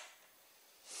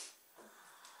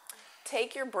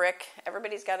 Take your brick.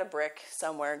 Everybody's got a brick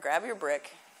somewhere. Grab your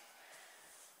brick.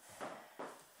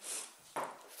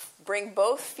 Bring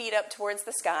both feet up towards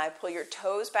the sky. Pull your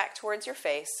toes back towards your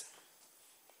face.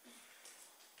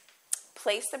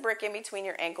 Place the brick in between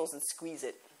your ankles and squeeze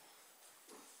it.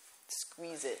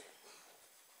 Squeeze it.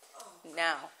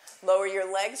 Now, lower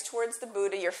your legs towards the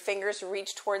Buddha. Your fingers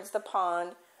reach towards the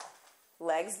pond.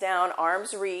 Legs down,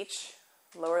 arms reach.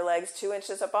 Lower legs 2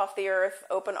 inches up off the earth.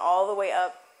 Open all the way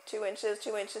up. 2 inches,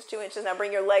 2 inches, 2 inches. Now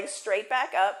bring your legs straight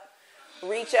back up.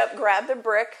 Reach up, grab the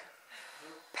brick.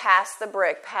 Pass the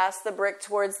brick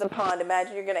towards the pond.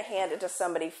 Imagine you're going to hand it to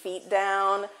somebody. Feet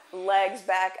down, legs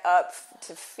back up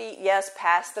to feet. Yes,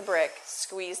 pass the brick.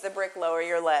 Squeeze the brick, lower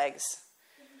your legs.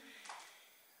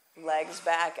 Legs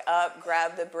back up,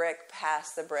 grab the brick,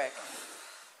 pass the brick.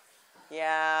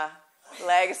 Yeah.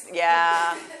 Legs,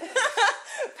 yeah.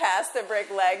 Pass the brick,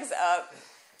 legs up.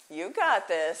 You got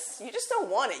this. You just don't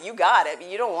want it. You got it, but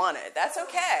you don't want it. That's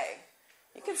okay.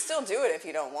 You can still do it if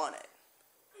you don't want it.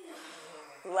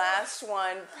 Last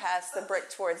one, pass the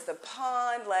brick towards the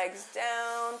pond, legs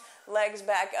down, legs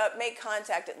back up. Make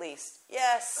contact at least.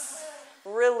 Yes.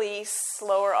 Release,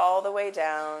 lower all the way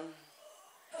down.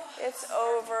 It's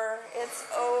over. It's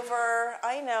over.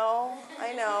 I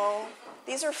know.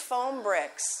 These are foam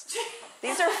bricks.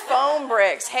 These are foam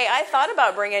bricks. Hey, I thought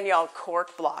about bringing y'all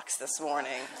cork blocks this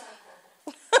morning.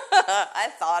 I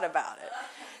thought about it.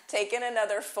 Taking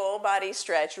another full body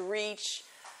stretch. Reach.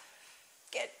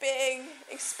 Get big.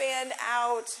 Expand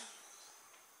out.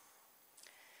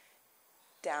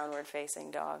 Downward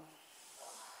facing dog.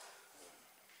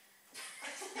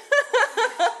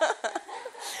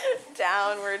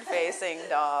 Downward facing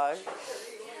dog.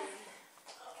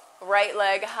 Right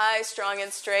leg high, strong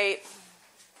and straight.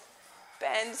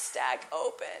 Bend, stack,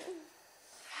 open.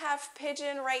 Half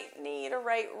pigeon, right knee to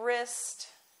right wrist.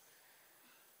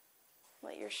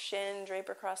 Let your shin drape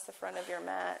across the front of your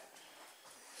mat.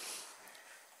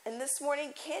 And this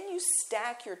morning, can you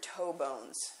stack your toe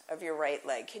bones of your right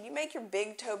leg? Can you make your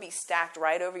big toe be stacked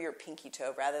right over your pinky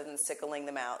toe rather than sickling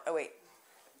them out? Oh, wait.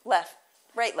 Left.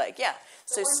 Right leg, yeah.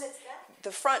 So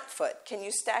the front foot, can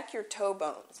you stack your toe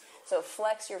bones? So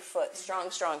flex your foot,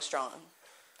 strong, strong, strong.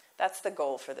 That's the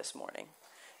goal for this morning,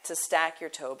 to stack your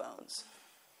toe bones.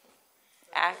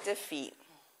 Active feet.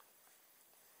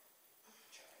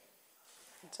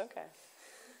 It's okay.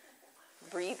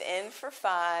 Breathe in for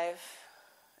 5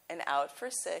 and out for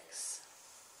 6.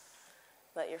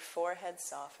 Let your forehead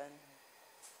soften.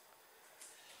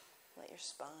 Let your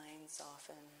spine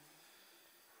soften.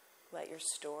 Let your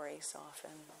story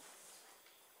soften.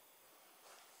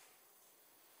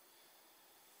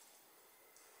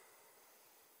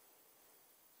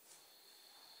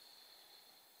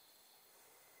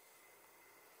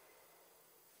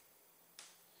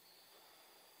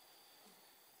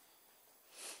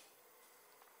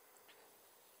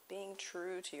 Being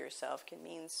true to yourself can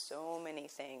mean so many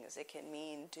things. It can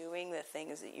mean doing the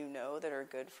things that you know that are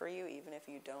good for you, even if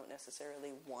you don't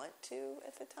necessarily want to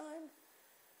at the time.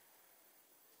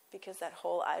 Because that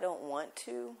whole I don't want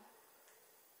to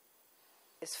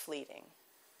is fleeting.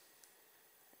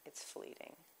 It's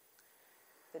fleeting.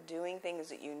 The doing things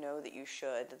that you know that you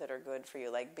should, that are good for you,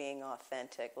 like being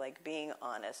authentic, like being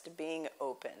honest, being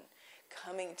open,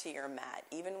 coming to your mat,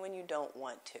 even when you don't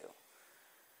want to.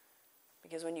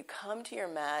 Because when you come to your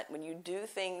mat, when you do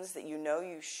things that you know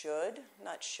you should,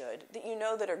 that you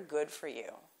know that are good for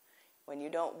you, when you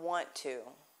don't want to,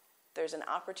 there's an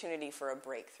opportunity for a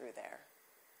breakthrough there.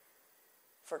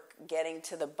 For getting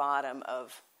to the bottom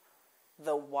of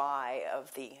the why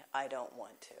of the I don't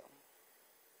want to.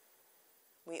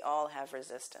 We all have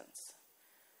resistance.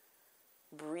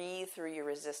 Breathe through your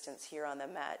resistance here on the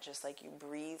mat, just like you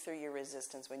breathe through your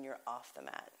resistance when you're off the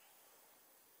mat.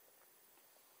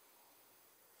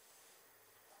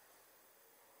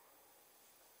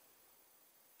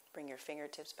 Bring your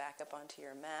fingertips back up onto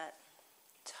your mat.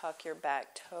 Tuck your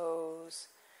back toes.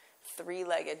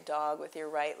 3-legged dog with your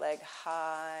right leg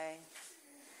high.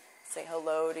 Say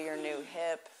hello to your new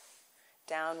hip.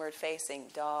 Downward facing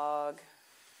dog.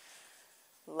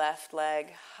 Left leg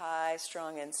high,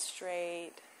 strong and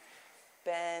straight.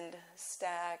 Bend,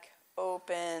 stack,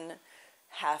 open.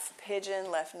 Half pigeon,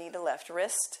 left knee to left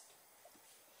wrist.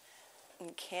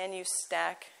 And can you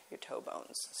stack your toe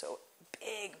bones? So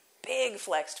big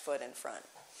flexed foot in front.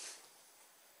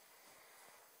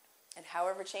 And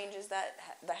however changes that,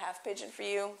 the half pigeon for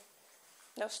you,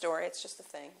 no story, it's just a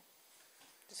thing.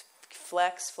 Just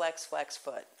flex, flex, flex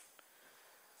foot.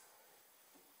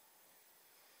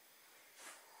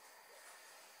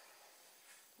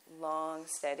 Long,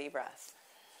 steady breath.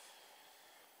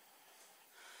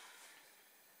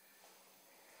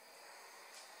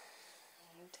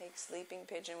 And take sleeping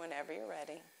pigeon whenever you're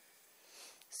ready.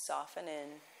 Soften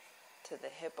in to the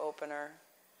hip opener.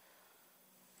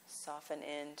 Soften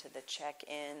in to the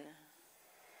check-in.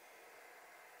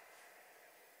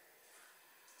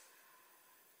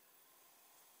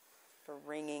 for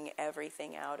wringing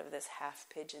everything out of this half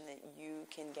pigeon that you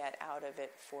can get out of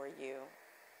it for you.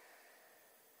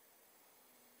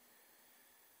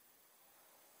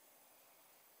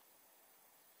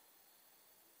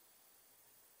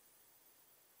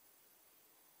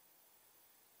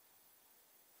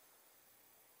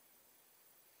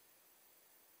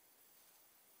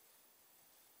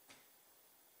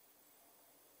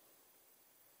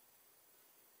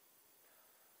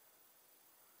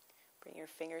 Bring your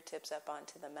fingertips up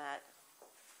onto the mat.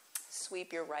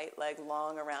 Sweep your right leg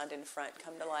long around in front.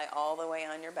 Come to lie all the way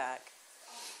on your back.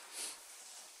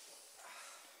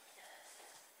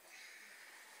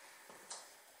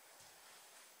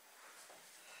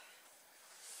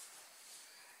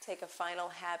 Take a final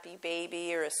happy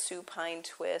baby or a supine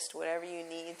twist, whatever you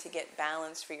need to get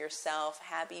balance for yourself.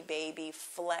 Happy baby,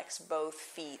 flex both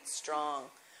feet strong.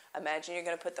 Imagine you're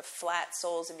going to put the flat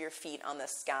soles of your feet on the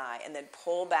sky and then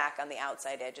pull back on the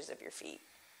outside edges of your feet.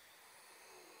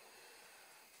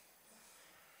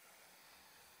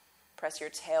 Press your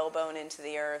tailbone into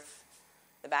the earth,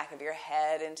 the back of your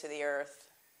head into the earth.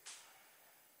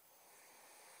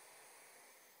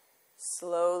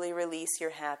 Slowly release your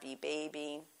happy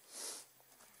baby.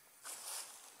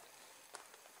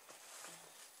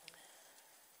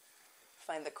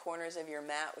 Find the corners of your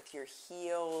mat with your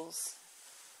heels.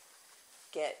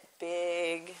 Get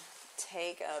big.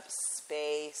 Take up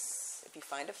space. If you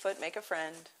find a foot, make a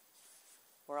friend.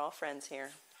 We're all friends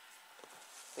here.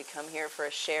 We come here for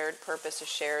a shared purpose, a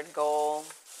shared goal.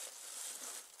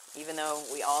 Even though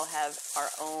we all have our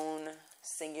own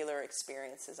singular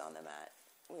experiences on the mat.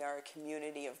 We are a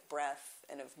community of breath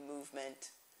and of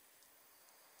movement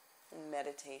and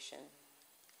meditation.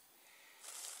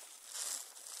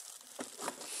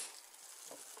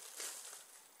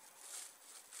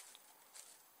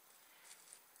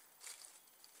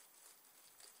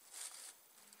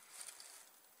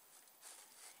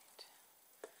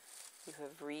 You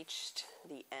have reached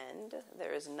the end.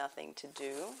 There is nothing to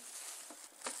do.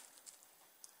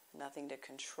 Nothing to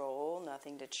control,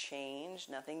 nothing to change,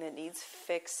 nothing that needs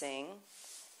fixing.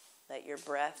 Let your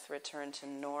breath return to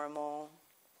normal.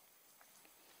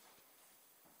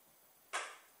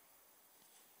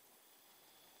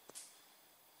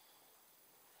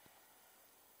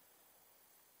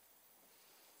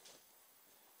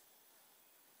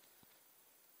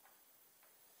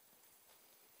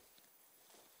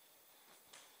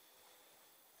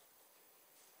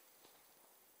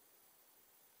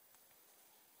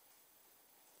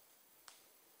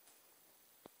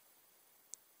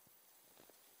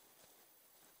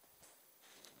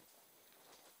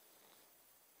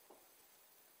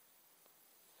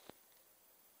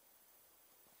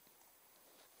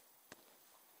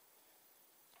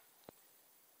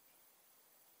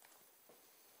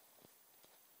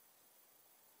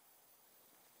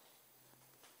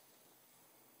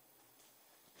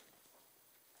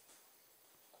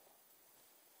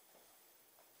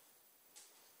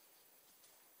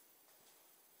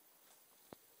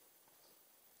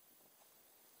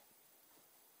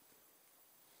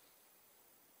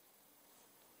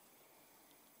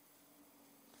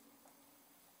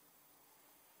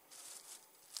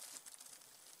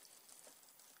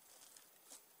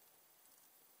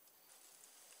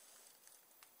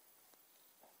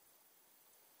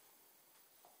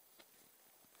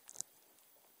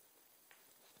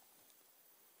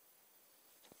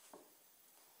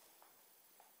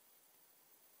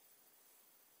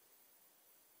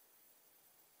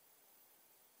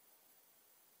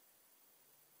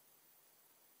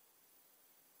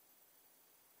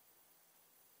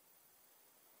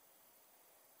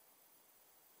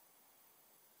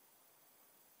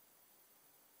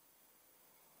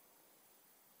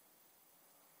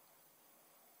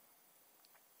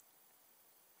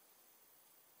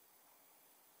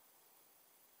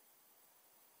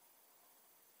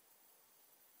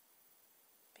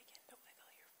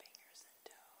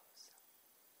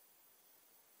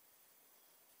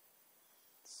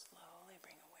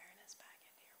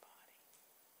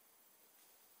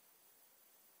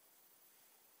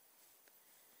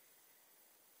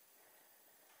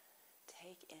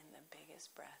 Take in the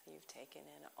biggest breath you've taken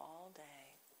in all day.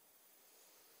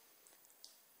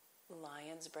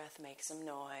 Lion's breath makes some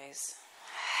noise.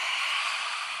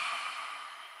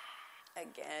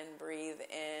 Again, breathe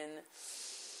in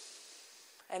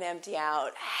and empty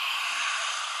out.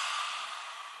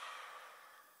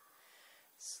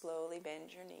 Slowly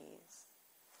bend your knees.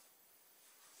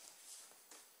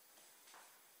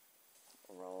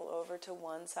 Roll over to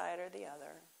one side or the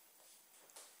other.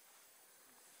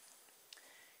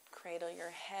 Cradle your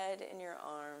head in your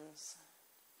arms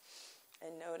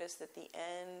and notice that the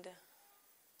end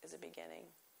is a beginning.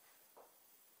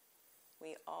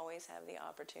 We always have the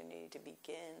opportunity to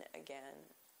begin again.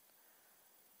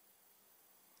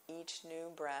 Each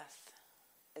new breath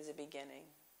is a beginning.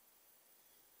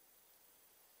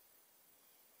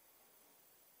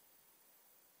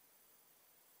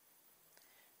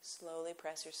 Slowly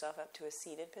press yourself up to a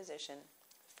seated position,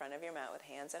 front of your mat with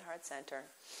hands at heart center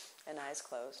and eyes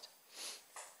closed.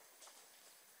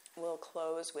 We'll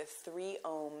close with 3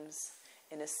 ohms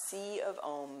in a sea of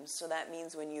ohms. So that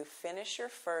means when you finish your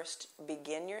first,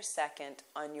 begin your second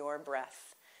on your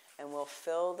breath. And we'll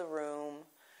fill the room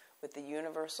with the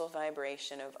universal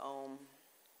vibration of Om.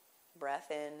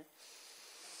 Breath in.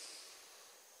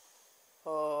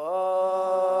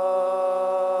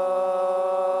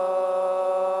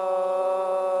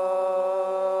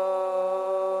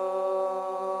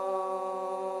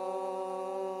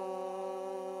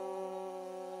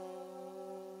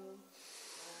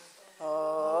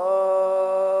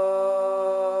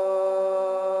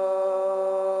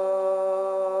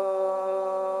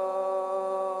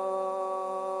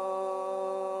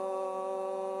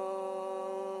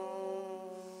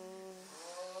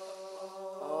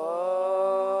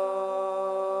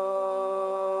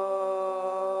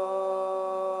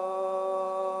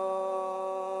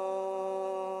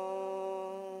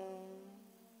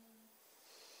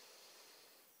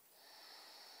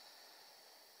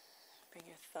 Bring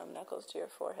your thumb knuckles to your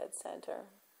forehead center.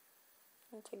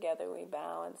 And together we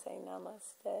bow and say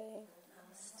Namaste.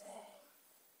 Namaste.